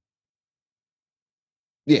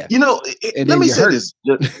yeah. Let me say this.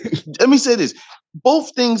 Let me say this.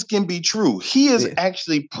 Both things can be true. He has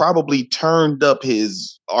actually probably turned up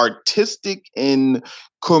his artistic and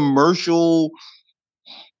commercial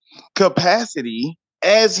capacity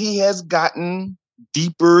as he has gotten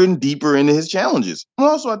deeper and deeper into his challenges. And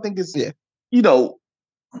also, I think it's, he did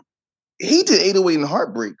 808 and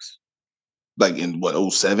Heartbreaks, like in what,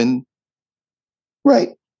 07? Right.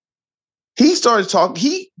 He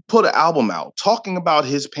put an album out talking about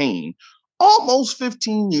his pain almost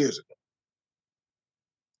 15 years ago.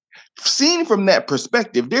 Seen from that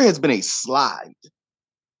perspective, there has been a slide.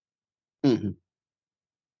 Mm-hmm.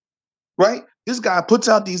 Right? This guy puts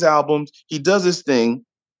out these albums. He does his thing.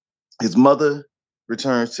 His mother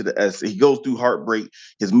returns to the essence. He goes through heartbreak.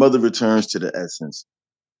 His mother returns to the essence.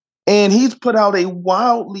 And he's put out a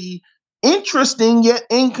wildly interesting yet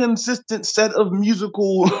inconsistent set of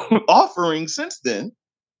musical offerings since then.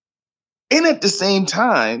 and at the same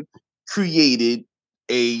time created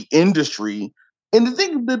a industry. And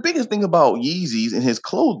the biggest thing about Yeezys and his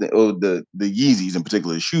clothing, or the Yeezys in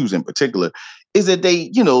particular, shoes in particular, is that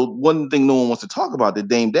they, one thing no one wants to talk about that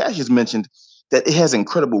Dame Dash has mentioned, that it has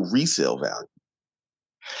incredible resale value.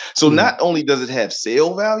 So not only does it have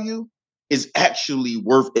sale value, it's actually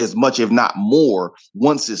worth as much, if not more,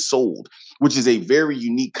 once it's sold, which is a very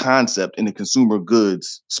unique concept in the consumer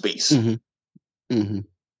goods space.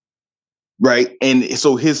 Right. And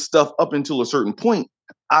so his stuff up until a certain point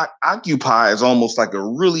occupies almost like a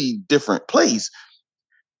really different place.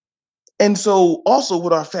 And so also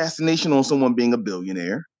with our fascination on someone being a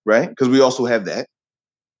billionaire, right? Because we also have that.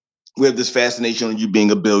 We have this fascination on you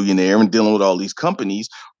being a billionaire and dealing with all these companies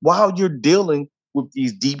while you're dealing with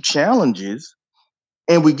these deep challenges.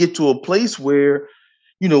 And we get to a place where,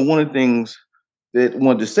 one of the things that I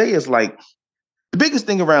wanted to say is like, the biggest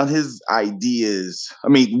thing around his ideas,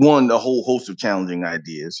 a whole host of challenging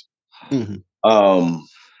ideas, a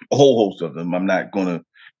whole host of them. I'm not going to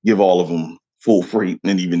give all of them full freight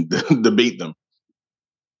and even debate them.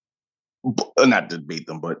 Not debate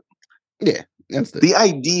them, but yeah, the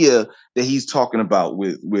idea that he's talking about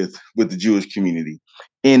with the Jewish community,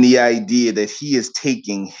 and the idea that he is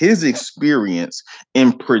taking his experience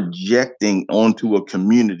and projecting onto a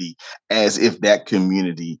community as if that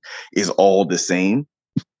community is all the same,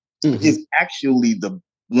 is actually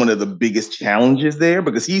one of the biggest challenges there,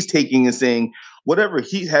 because he's taking and saying whatever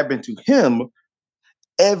he happened to him,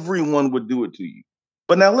 everyone would do it to you.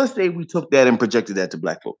 But now let's say we took that and projected that to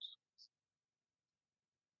Black folks.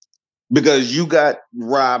 Because you got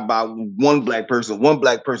robbed by one black person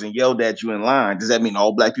yelled at you in line. Does that mean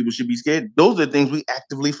all Black people should be scared? Those are the things we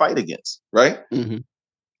actively fight against, right?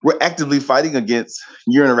 We're actively fighting against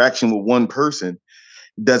your interaction with one person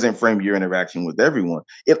doesn't frame your interaction with everyone.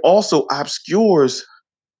 It also obscures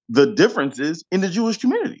the differences in the Jewish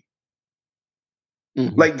community.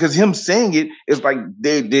 Like, because him saying it is like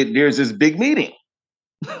there's this big meeting.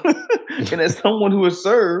 And as someone who has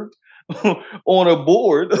served on a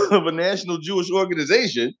board of a national Jewish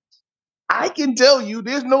organization, I can tell you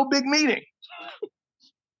there's no big meeting.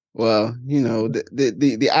 Well,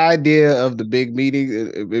 the idea of the big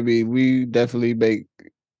meeting, we definitely make,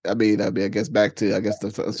 I guess back to,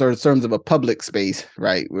 the sort of terms of a public space,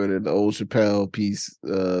 right? Where the old Chappelle piece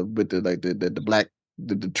with the black,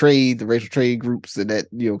 the racial trade groups, and that,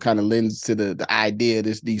 kind of lends to the idea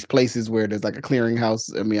these places where there's like a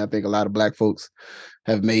clearinghouse. I think a lot of Black folks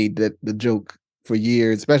have made the joke for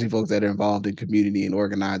years, especially folks that are involved in community and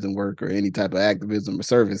organizing work or any type of activism or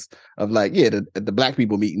service, of like, the Black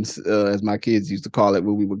people meetings, as my kids used to call it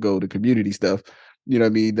when we would go to community stuff. You know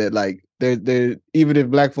what I mean? That like there even if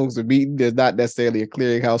Black folks are meeting, there's not necessarily a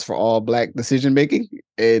clearinghouse for all Black decision making,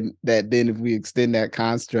 and that then if we extend that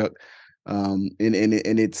construct, and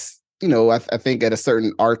it's, I think at a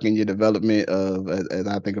certain arc in your development of, as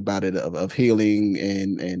I think about it, of healing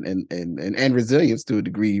and resilience to a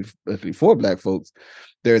degree, especially for Black folks,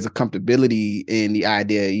 there's a comfortability in the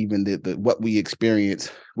idea, even that what we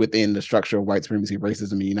experience within the structure of white supremacy,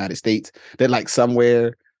 racism in the United States, that like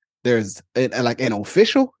somewhere there's like an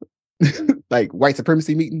official like white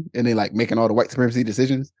supremacy meeting, and then like making all the white supremacy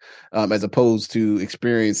decisions, as opposed to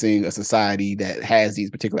experiencing a society that has these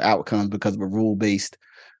particular outcomes because of a rule-based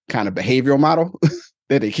kind of behavioral model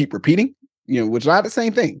that they keep repeating, which are not the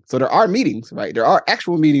same thing. So there are meetings, right? There are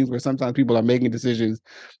actual meetings where sometimes people are making decisions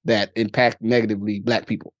that impact negatively Black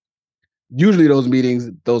people. Usually those meetings,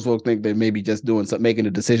 those folks think they may be just doing something, making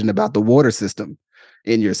a decision about the water system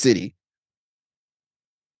in your city.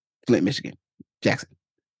 Flint, Michigan, Jackson,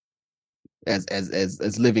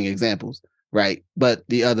 as living examples, right? But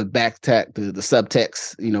the other the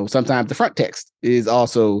subtext, sometimes the front text is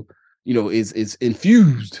also, is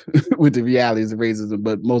infused with the realities of racism.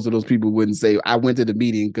 But most of those people wouldn't say, I went to the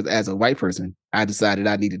meeting because as a white person, I decided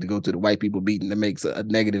I needed to go to the white people meeting that makes a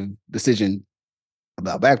negative decision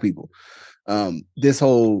about Black people. This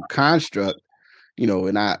whole construct,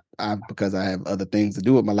 and I because I have other things to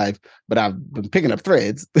do with my life, but I've been picking up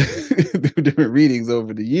threads through different readings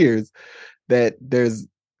over the years, that there's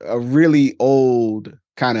a really old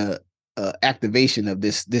kind of activation of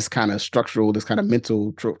this kind of structural, this kind of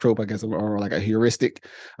mental trope, I guess, or like a heuristic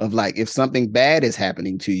of like, if something bad is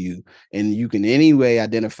happening to you and you can anyway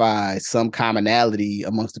identify some commonality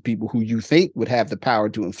amongst the people who you think would have the power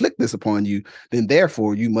to inflict this upon you, then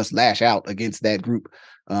therefore you must lash out against that group.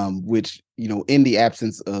 Which, in the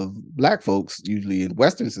absence of Black folks, usually in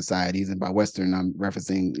Western societies, and by Western, I'm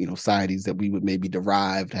referencing, societies that we would maybe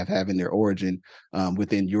having their origin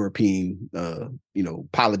within European,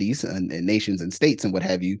 polities and nations and states and what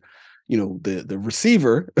have you. the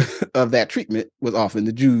receiver of that treatment was often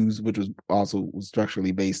the Jews, which was also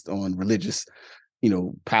structurally based on religious,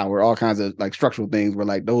 power, all kinds of like structural things were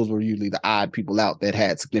like those were usually the odd people out that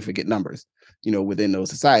had significant numbers, within those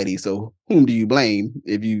societies. So whom do you blame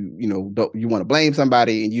if don't you want to blame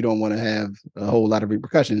somebody and you don't want to have a whole lot of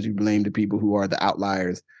repercussions? You blame the people who are the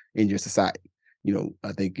outliers in your society.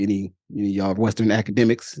 I think any y'all Western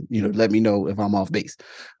academics, let me know if I'm off base.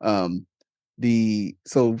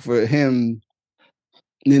 So for him,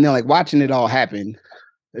 like watching it all happen,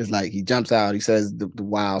 it's like he jumps out, he says the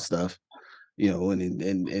wild stuff,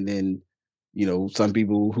 and then some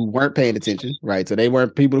people who weren't paying attention, right? So they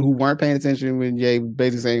weren't people who weren't paying attention when Jay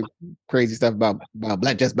basically saying crazy stuff about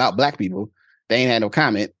black people. They ain't had no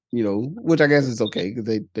comment, which I guess is okay because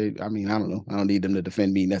they I mean, I don't know. I don't need them to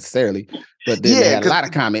defend me necessarily. But then they had a lot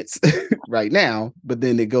of comments right now. But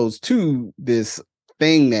then it goes to this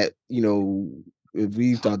thing that, if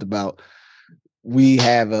we've talked about, we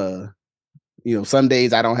have some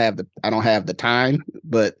days I don't have the time,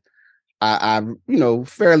 but I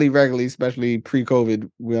fairly regularly, especially pre-COVID,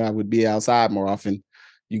 when I would be outside more often,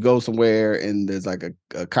 you go somewhere and there's like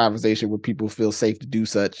a conversation where people feel safe to do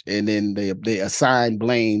such, and then they assign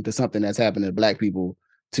blame to something that's happened to black people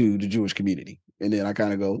to the Jewish community, and then I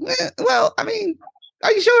kind of go, well, I mean,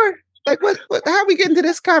 are you sure? Like, what? How are we getting to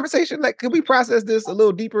this conversation? Like, can we process this a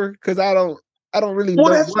little deeper? Because I don't really know.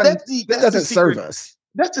 That doesn't serve us.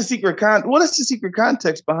 That's the secret that's the secret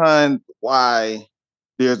context behind why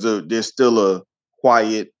there's still a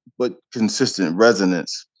quiet but consistent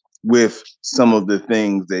resonance with some of the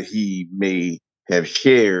things that he may have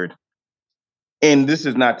shared. And this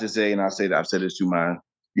is not to say, and I've said this to my,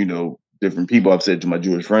 different people, I've said to my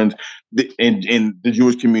Jewish friends, and the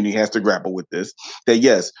Jewish community has to grapple with this, that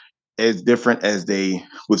yes, as different as they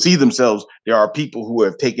would see themselves, there are people who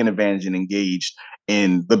have taken advantage and engaged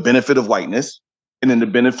in the benefit of whiteness and in the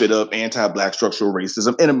benefit of anti-Black structural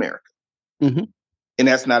racism in America. Mm-hmm. And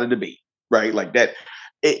that's not a debate, right? Like that,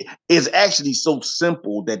 it is actually so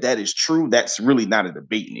simple that is true. That's really not a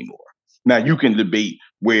debate anymore. Now you can debate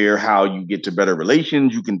how you get to better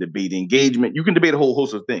relations. You can debate engagement. You can debate a whole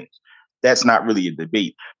host of things. That's not really a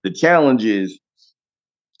debate. The challenge is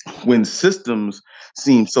when systems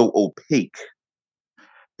seem so opaque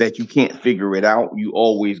that you can't figure it out, you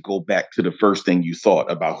always go back to the first thing you thought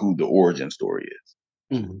about who the origin story is.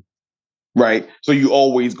 Mm-hmm. Right. So you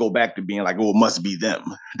always go back to being like, oh, it must be them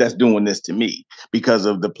that's doing this to me because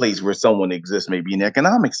of the place where someone exists, maybe in the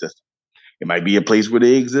economic system. It might be a place where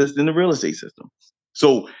they exist in the real estate system.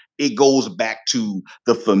 So it goes back to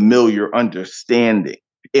the familiar understanding.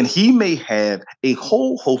 And he may have a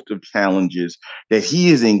whole host of challenges that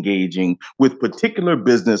he is engaging with particular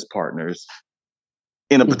business partners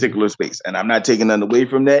in a particular space. And I'm not taking none away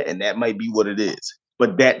from that. And that might be what it is.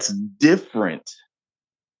 But that's different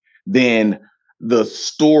than the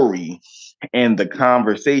story and the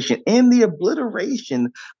conversation and the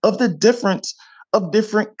obliteration of the difference of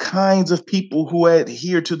different kinds of people who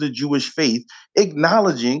adhere to the Jewish faith,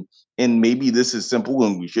 acknowledging, and maybe this is simple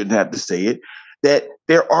and we shouldn't have to say it, that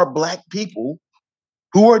there are Black people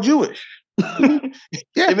who are Jewish. Yeah.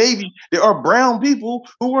 And maybe there are brown people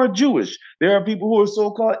who are Jewish. There are people who are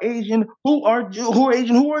so-called Asian who are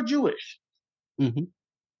Jewish. Mm-hmm.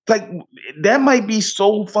 Like that might be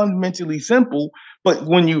so fundamentally simple, but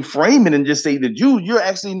when you frame it and just say the Jews, you're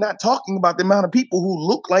actually not talking about the amount of people who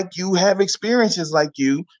look like you, have experiences like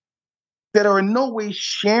you, that are in no way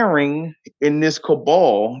sharing in this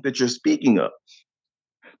cabal that you're speaking of.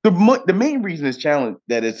 The main reason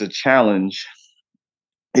it's a challenge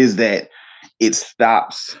is that it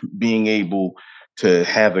stops being able to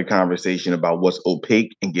have a conversation about what's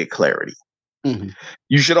opaque and get clarity. Mm-hmm.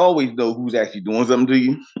 You should always know who's actually doing something to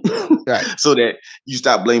you, right? So that you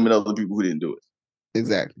stop blaming other people who didn't do it.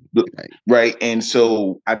 Exactly. Right. And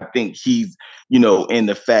so I think he's, and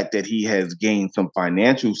the fact that he has gained some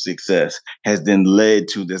financial success has then led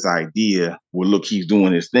to this idea where, look, he's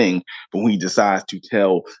doing his thing, but when he decides to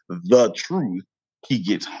tell the truth, he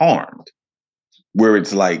gets harmed. Where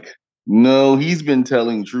it's like, no, he's been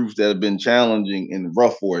telling truths that have been challenging and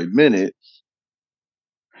rough for a minute.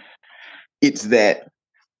 It's that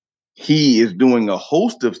he is doing a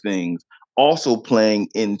host of things, also playing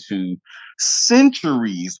into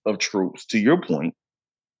centuries of tropes, to your point,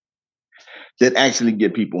 that actually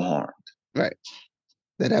get people harmed. Right.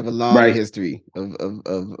 That have a long history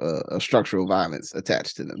of structural violence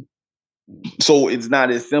attached to them. So it's not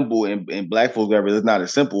as simple, and Black folks, it's not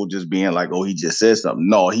as simple just being like, oh, he just said something.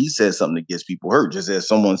 No, he said something that gets people hurt. Just as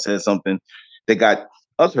someone said something that got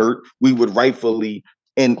us hurt, we would rightfully,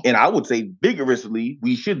 and I would say vigorously,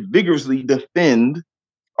 we should vigorously defend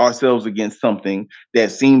ourselves against something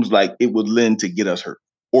that seems like it would lend to get us hurt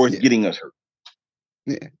or is getting us hurt.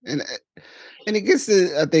 Yeah, and it gets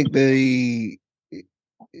to, I think, the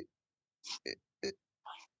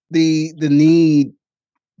need,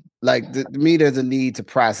 like, to me, there's a need to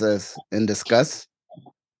process and discuss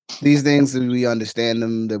these things, that we understand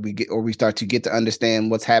them, that we get, or we start to get to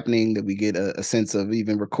understand what's happening, that we get a sense of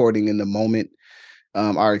even recording in the moment,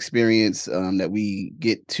 our experience, that we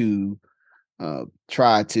get to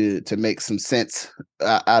try to make some sense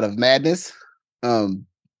out of madness.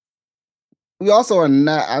 We also are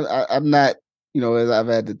not. I'm not. As I've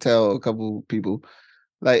had to tell a couple people,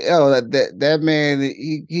 like, oh, that man,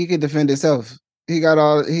 he can defend himself. He got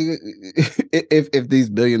all he. If these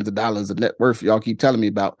billions of dollars of net worth y'all keep telling me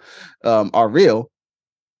about are real,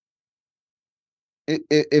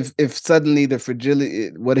 if suddenly the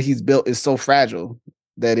fragility, what he's built is so fragile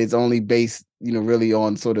that it's only based, really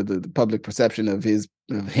on sort of the public perception of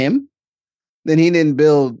him, then he didn't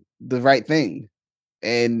build the right thing,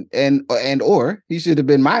 and or he should have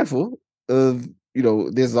been mindful of,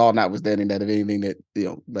 this is all notwithstanding that, of anything that,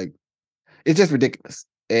 like, it's just ridiculous,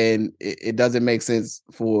 and it doesn't make sense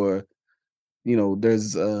for,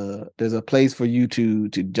 there's a place for you to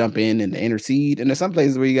jump in and intercede, and there's some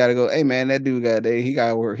places where you got to go, hey man, that dude he got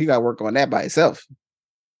to work on that by himself.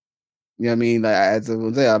 You know what I mean? Like, as I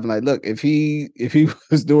was saying, I'm like, look, if he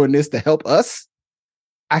was doing this to help us,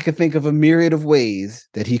 I could think of a myriad of ways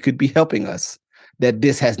that he could be helping us. That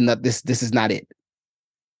this is not it.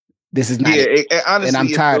 This is not it. Honestly, and I'm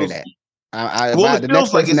tired of that. The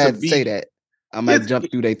next person that say that, I might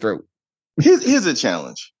jump through their throat. Here's a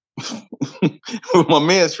challenge. My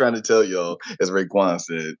man's trying to tell y'all, as Raekwon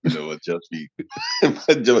said, a just be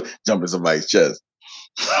jumping somebody's chest.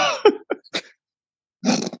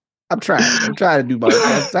 I'm trying to do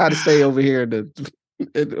I'm trying to stay over here on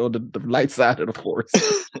the light side of the force.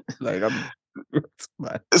 Like,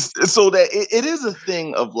 so that it is a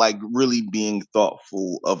thing of, like, really being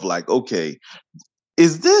thoughtful of, like, okay,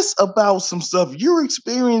 is this about some stuff you're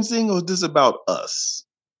experiencing, or is this about us?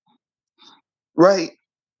 Right?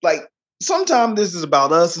 Like, sometimes this is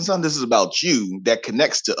about us, and sometimes this is about you that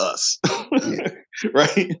connects to us.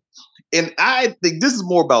 Right? And I think this is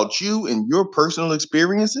more about you and your personal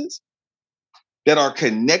experiences that are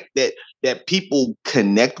that people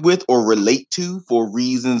connect with or relate to for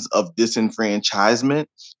reasons of disenfranchisement,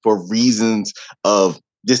 for reasons of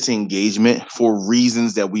disengagement, for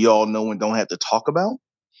reasons that we all know and don't have to talk about.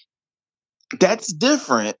 That's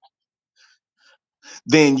different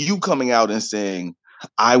than you coming out and saying,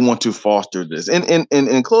 I want to foster this. And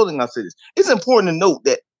in closing, I'll say this. It's important to note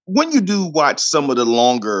that when you do watch some of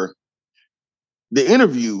the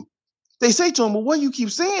interview, they say to him, well, why do you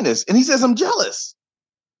keep saying this? And he says, I'm jealous.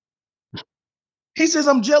 He says,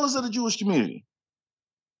 I'm jealous of the Jewish community.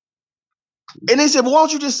 And they said, well, why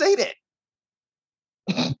don't you just say that?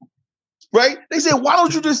 Right? They said, why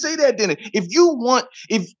don't you just say that then? If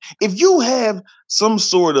you have some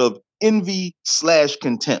sort of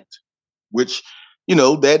envy/contempt, which,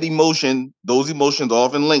 that emotion, those emotions are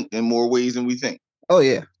often linked in more ways than we think. Oh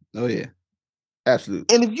yeah.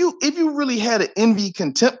 Absolutely. And if you really had an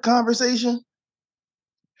envy-contempt conversation,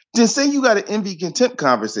 then say you got an envy-contempt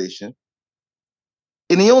conversation,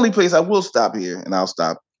 and the only place I will stop here, and I'll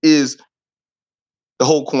stop, is the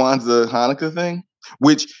whole Kwanzaa Hanukkah thing,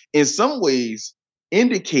 which in some ways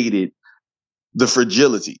indicated the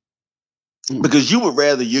fragility. Because you would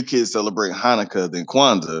rather your kids celebrate Hanukkah than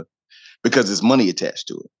Kwanzaa because there's money attached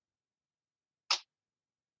to it.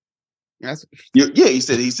 He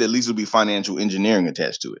said at least there'll be financial engineering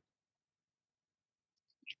attached to it.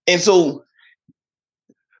 And so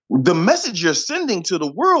the message you're sending to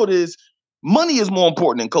the world is money is more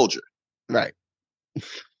important than culture. Right.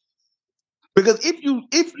 Because if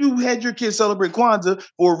you had your kids celebrate Kwanzaa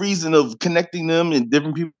for a reason of connecting them, and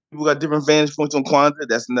different people got different vantage points on Kwanzaa,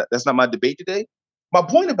 that's not my debate today. My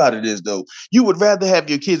point about it is, though, you would rather have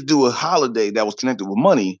your kids do a holiday that was connected with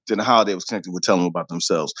money than a holiday that was connected with telling them about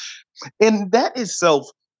themselves. And that itself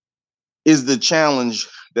is the challenge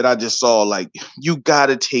that I just saw. Like, you got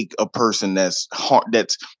to take a person that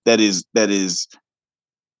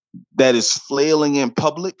is flailing in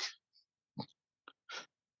public,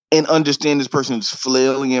 and understand this person is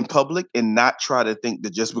flailing in public, and not try to think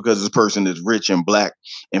that just because this person is rich and black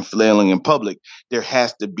and flailing in public, there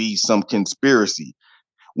has to be some conspiracy.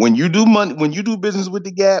 When you do business with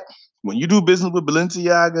the Gap, when you do business with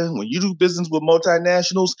Balenciaga, when you do business with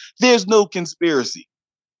multinationals, there's no conspiracy.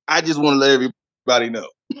 I just want to let everybody know.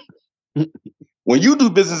 When you do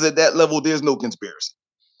business at that level, there's no conspiracy.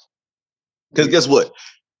 Because guess what?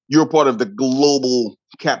 You're part of the global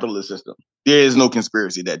capitalist system. there is no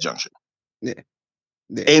conspiracy at that juncture. Yeah.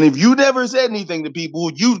 And if you never said anything to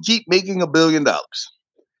people, you keep making $1 billion.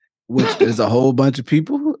 Which there's a whole bunch of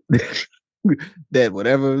people that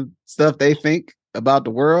whatever stuff they think about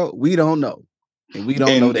the world, we don't know. And we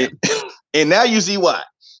don't know them. And now you see why.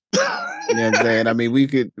 You know what I'm saying? I mean, we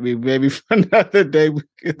maybe for another day we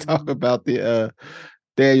could talk about the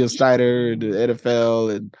Daniel Snyder, the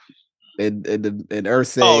NFL, and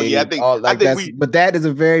Ursay. Oh yeah, but that is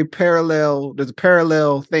a very parallel. There's a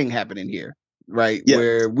parallel thing happening here, right? Yeah.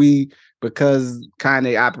 Where because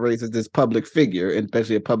Kanye operates as this public figure, and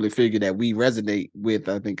especially a public figure that we resonate with.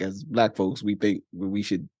 I think as Black folks, we think we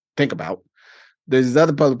should think about. There's these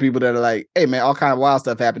other public people that are like, "Hey man, all kind of wild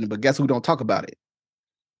stuff happening, but guess who don't talk about it?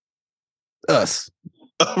 Us."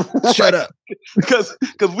 Right. Shut up, because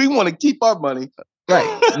we want to keep our money.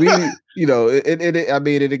 Right. We,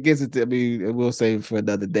 it gets into. I mean, we'll save for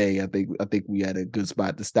another day. I think we had a good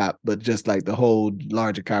spot to stop. But just like the whole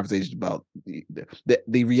larger conversation about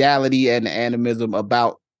the reality and the animism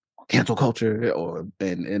about cancel culture,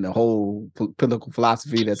 and the whole political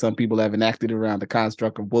philosophy that some people have enacted around the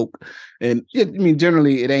construct of woke. And I mean,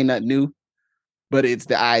 generally, it ain't nothing new, but it's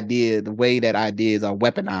the way that ideas are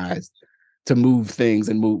weaponized to move things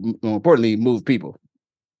and more importantly, move people.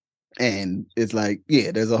 And it's like,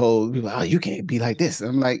 yeah, there's a whole, oh, you can't be like this.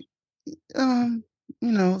 I'm like,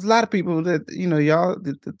 there's a lot of people that, y'all,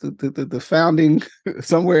 the founding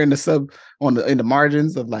somewhere in the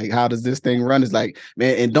margins of like, how does this thing run? Is like,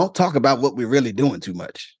 man, and don't talk about what we're really doing too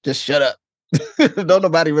much. Just shut up. Don't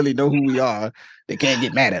nobody really know who we are. They can't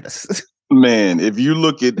get mad at us. Man, if you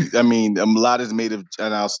look at, I mean, a lot is made of,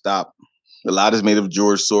 and I'll stop. A lot is made of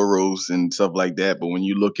George Soros and stuff like that. But when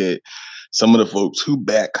you look at some of the folks who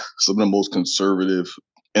back some of the most conservative,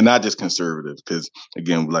 and not just conservative, because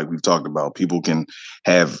again, like we've talked about, people can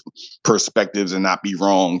have perspectives and not be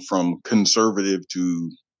wrong from conservative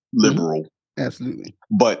to liberal. Absolutely.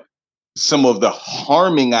 But some of the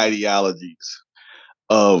harming ideologies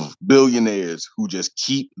of billionaires who just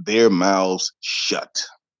keep their mouths shut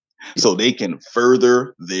so they can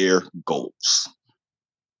further their goals,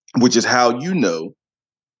 which is how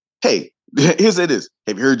hey, here's this.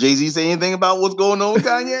 Have you heard Jay-Z say anything about what's going on with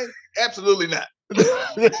Kanye? Absolutely not.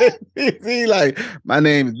 See, like, my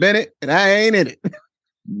name is Bennett and I ain't in it.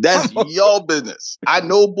 That's your business. I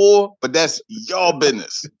know, boy, but that's your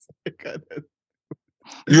business.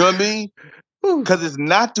 You know what I mean? Because it's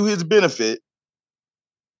not to his benefit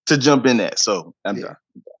to jump in that. So I'm done.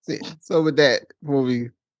 So with that, before we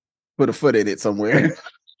put a foot in it somewhere,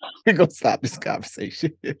 we're going to stop this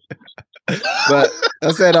conversation. But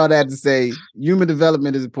I said all that to say human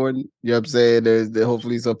development is important. You know what I'm saying?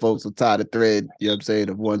 Hopefully some folks will tie the thread, you know what I'm saying,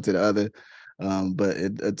 of one to the other. But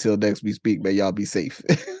until next we speak, man, y'all be safe.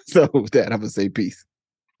 So with that, I'm going to say peace.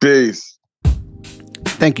 Peace.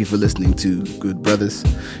 Thank you for listening to Good Brothers.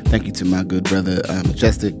 Thank you to my good brother,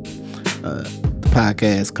 Majestic. The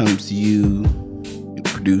podcast comes to you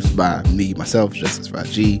produced by me, myself, Justice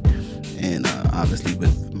Raji, and obviously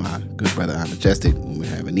with my good brother, Majestic, when we're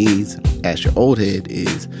having needs. Ask Your Old Head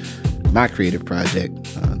is my creative project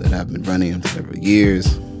that I've been running for several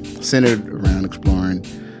years, centered around exploring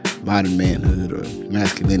modern manhood or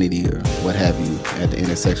masculinity or what have you at the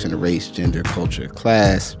intersection of race, gender, culture,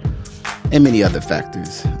 class, and many other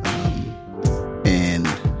factors. And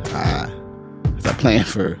as I plan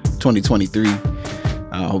for 2023,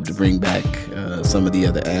 I hope to bring back some of the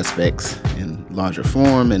other aspects in larger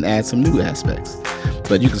form and add some new aspects.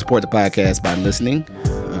 But you can support the podcast by listening,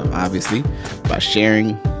 obviously, by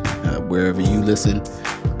sharing wherever you listen.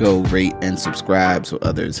 Go rate and subscribe so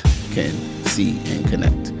others can see and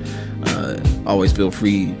connect. Always feel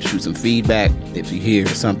free to shoot some feedback if you hear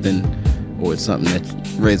something or it's something that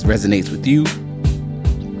resonates with you.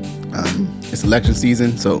 It's election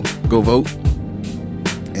season, so go vote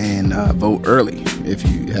and vote early if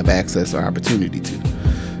you have access or opportunity to.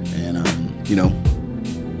 And,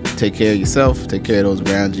 take care of yourself, take care of those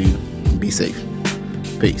around you, and be safe.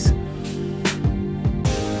 Peace.